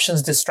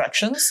interruptions,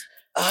 distractions.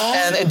 Oh.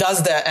 And it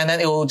does that. And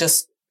then it will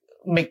just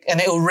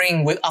it will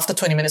ring after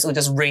 20 minutes, it will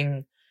just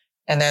ring.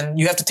 And then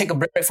you have to take a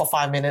break for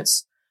 5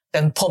 minutes.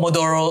 Then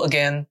Pomodoro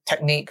again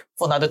technique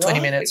for another 20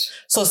 minutes.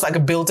 So it's like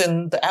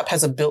the app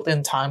has a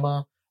built-in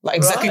timer. Like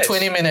exactly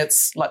 20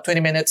 minutes,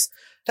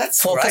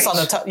 That's focus great. on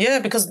the task. Yeah,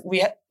 because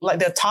there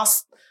are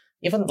tasks,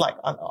 even like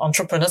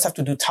entrepreneurs have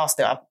to do tasks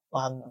that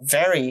are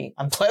very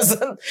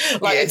unpleasant.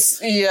 Like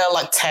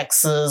like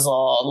taxes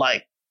or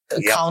like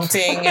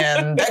accounting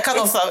and that kind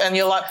of stuff. And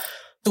you're like,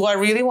 do I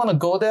really want to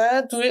go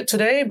there, do it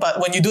today? But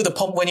when you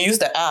use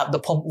the app,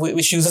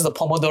 which uses the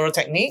Pomodoro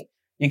technique,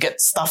 you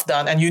get stuff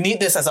done. And you need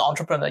this as an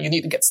entrepreneur. You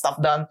need to get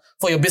stuff done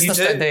for your business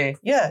that day.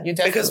 Yeah, you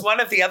definitely. Because one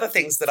of the other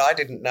things that I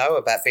didn't know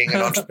about being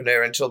an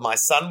entrepreneur until my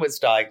son was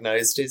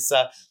diagnosed is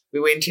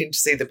we went in to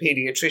see the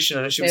pediatrician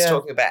and she was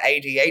talking about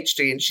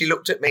ADHD and she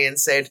looked at me and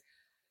said,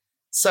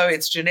 so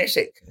it's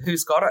genetic.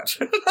 Who's got it?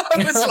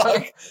 I was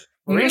like,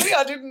 really?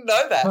 I didn't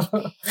know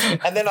that.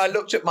 And then I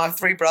looked at my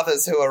 3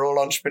 brothers who are all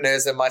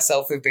entrepreneurs and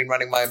myself who've been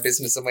running my own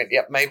business and went,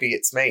 yep, maybe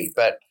it's me.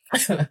 But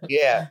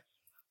yeah.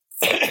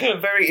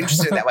 Very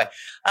interesting that way.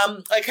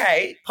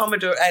 Okay,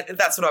 Pomodoro.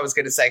 That's what I was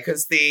going to say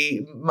because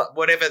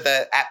whatever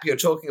the app you're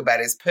talking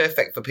about is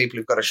perfect for people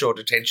who've got a short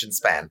attention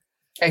span.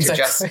 Exactly.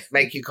 To just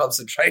make you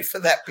concentrate for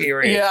that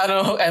period. Yeah, I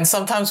know. And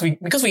sometimes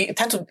because we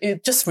tend to,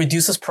 it just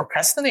reduces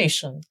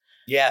procrastination.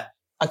 Yeah.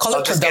 I call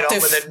I'll it just productive. get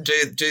on with it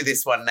and do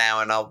this one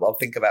now and I'll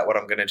think about what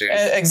I'm going to do.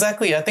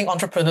 Exactly. I think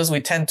entrepreneurs, we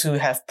tend to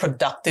have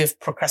productive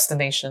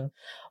procrastination.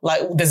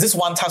 Like there's this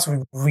one task we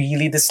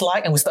really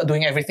dislike and we start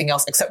doing everything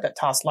else except that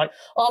task. Like,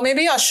 oh,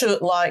 maybe I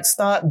should like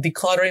start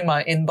decluttering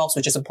my inbox,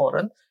 which is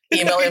important.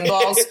 Email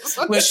inbox.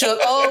 We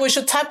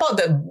should type out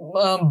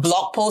that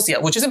blog post,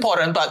 which is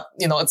important, but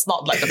it's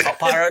not like the top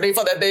priority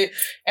for that day.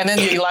 And then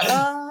you're like,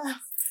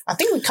 I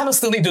think we kind of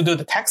still need to do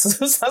the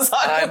taxes.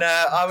 I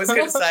know. I was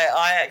going to say,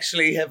 I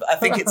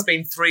think it's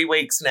been 3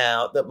 weeks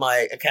now that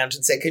my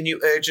accountant said, can you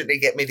urgently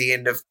get me the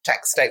end of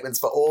tax statements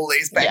for all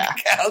these bank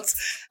accounts?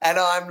 And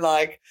I'm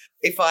like,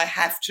 if I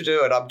have to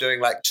do it, I'm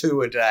doing like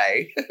 2 a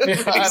day.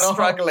 I'm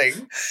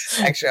struggling.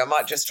 Actually, I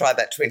might just try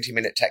that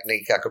 20-minute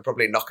technique. I could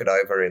probably knock it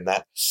over in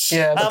that.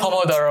 Yeah, the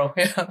Pomodoro.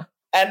 Yeah.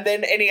 And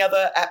then any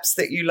other apps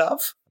that you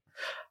love?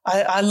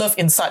 I love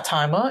Insight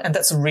Timer, and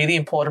that's a really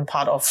important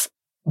part of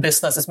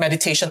business. It's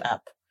meditation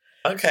app.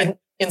 Okay.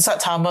 Insight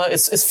Timer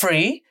is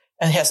free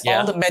and it has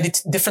all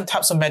the different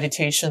types of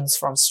meditations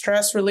from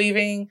stress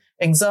relieving,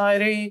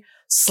 anxiety,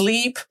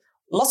 sleep,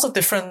 lots of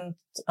different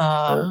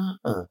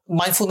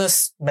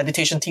mindfulness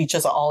meditation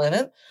teachers are all in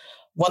it.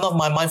 One of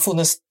my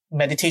mindfulness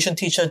meditation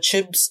teacher,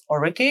 Chibs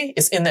Oriki,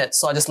 is in it.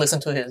 So I just listen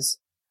to his.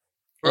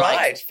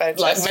 Right. Fantastic.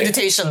 Like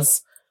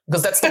meditations.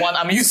 Because that's the one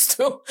I'm used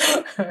to.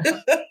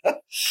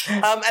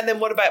 And then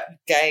what about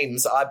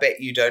games? I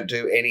bet you don't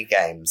do any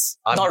games.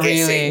 Not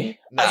really.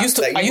 I used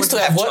to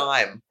have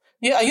time.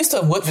 Yeah, I used to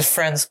have worked with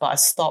friends, but I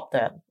stopped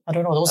that. I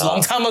don't know. That was a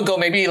long time ago,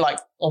 maybe like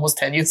almost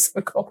 10 years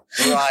ago.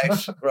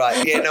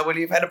 Right. Yeah, no, well,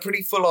 you've had a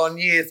pretty full-on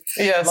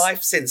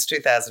life since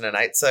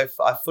 2008, so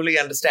I fully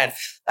understand.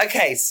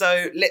 Okay,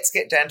 so let's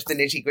get down to the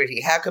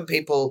nitty-gritty. How can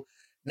people...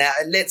 Now,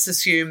 let's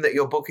assume that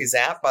your book is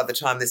out by the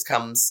time this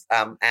comes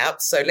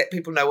out. So let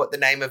people know what the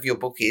name of your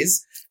book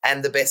is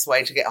and the best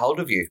way to get hold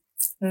of you.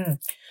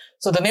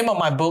 So the name of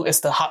my book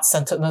is The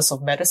Heart-Centeredness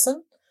of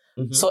Medicine.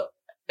 Mm-hmm. So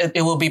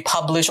it will be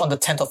published on the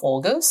 10th of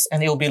August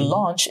and it will be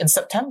launched in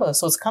September.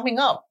 So it's coming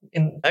up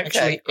in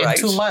 2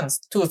 months,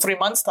 2 or 3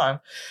 months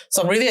time.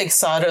 So I'm really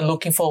excited and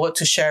looking forward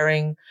to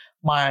sharing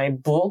my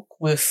book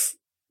with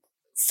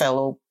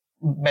fellow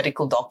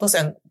medical doctors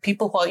and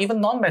people who are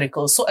even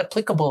non-medical, so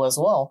applicable as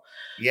well.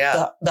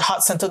 Yeah. The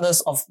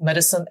heart-centeredness of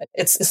medicine,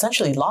 it's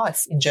essentially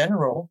life in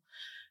general.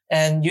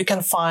 And you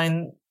can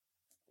find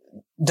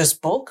this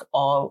book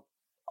on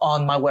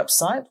my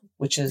website,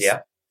 which is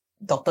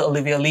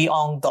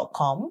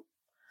drolivialeeong.com.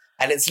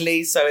 And it's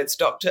Lee, so it's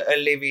Dr.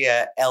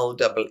 Olivia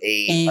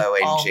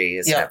Leeong,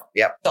 isn't it?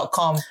 Yep.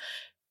 .com.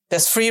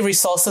 There's free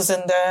resources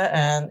in there.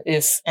 And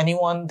if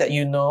anyone that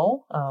you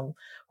know,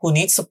 who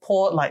need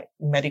support, like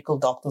medical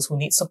doctors who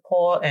need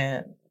support,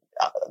 and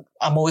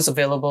I'm always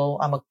available.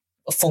 I'm a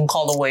phone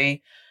call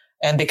away,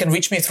 and they can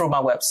reach me through my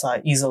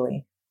website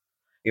easily.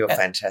 You're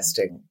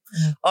fantastic.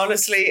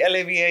 Honestly,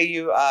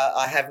 Olivia,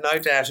 I have no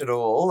doubt at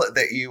all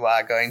that you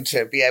are going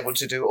to be able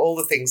to do all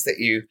the things that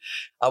you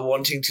are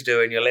wanting to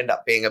do, and you'll end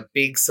up being a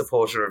big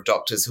supporter of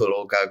doctors who'll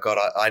all go, God,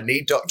 I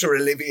need Dr.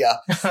 Olivia,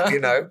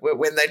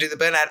 when they do the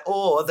burnout,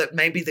 or that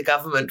maybe the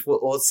government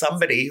or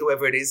somebody,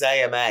 whoever it is,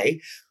 AMA,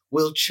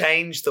 will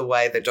change the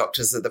way the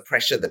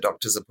pressure that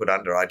doctors are put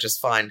under. I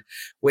just find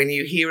when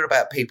you hear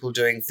about people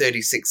doing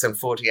 36 and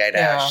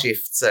 48-hour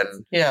shifts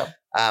and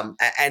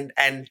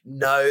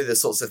know the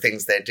sorts of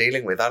things they're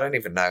dealing with, I don't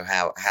even know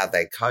how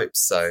they cope.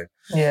 So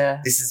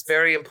this is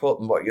very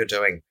important what you're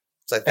doing.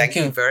 So thank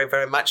you very,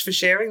 very much for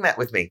sharing that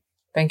with me.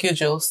 Thank you,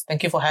 Jules.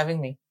 Thank you for having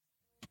me.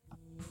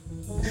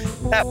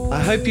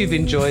 I hope you've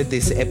enjoyed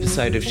this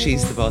episode of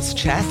She's the Boss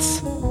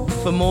Chats.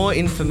 For more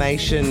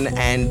information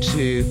and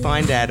to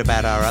find out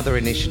about our other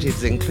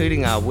initiatives,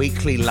 including our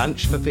weekly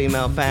lunch for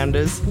female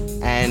founders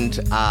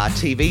and our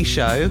TV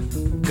show,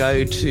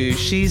 go to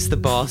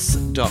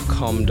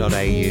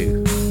shestheboss.com.au.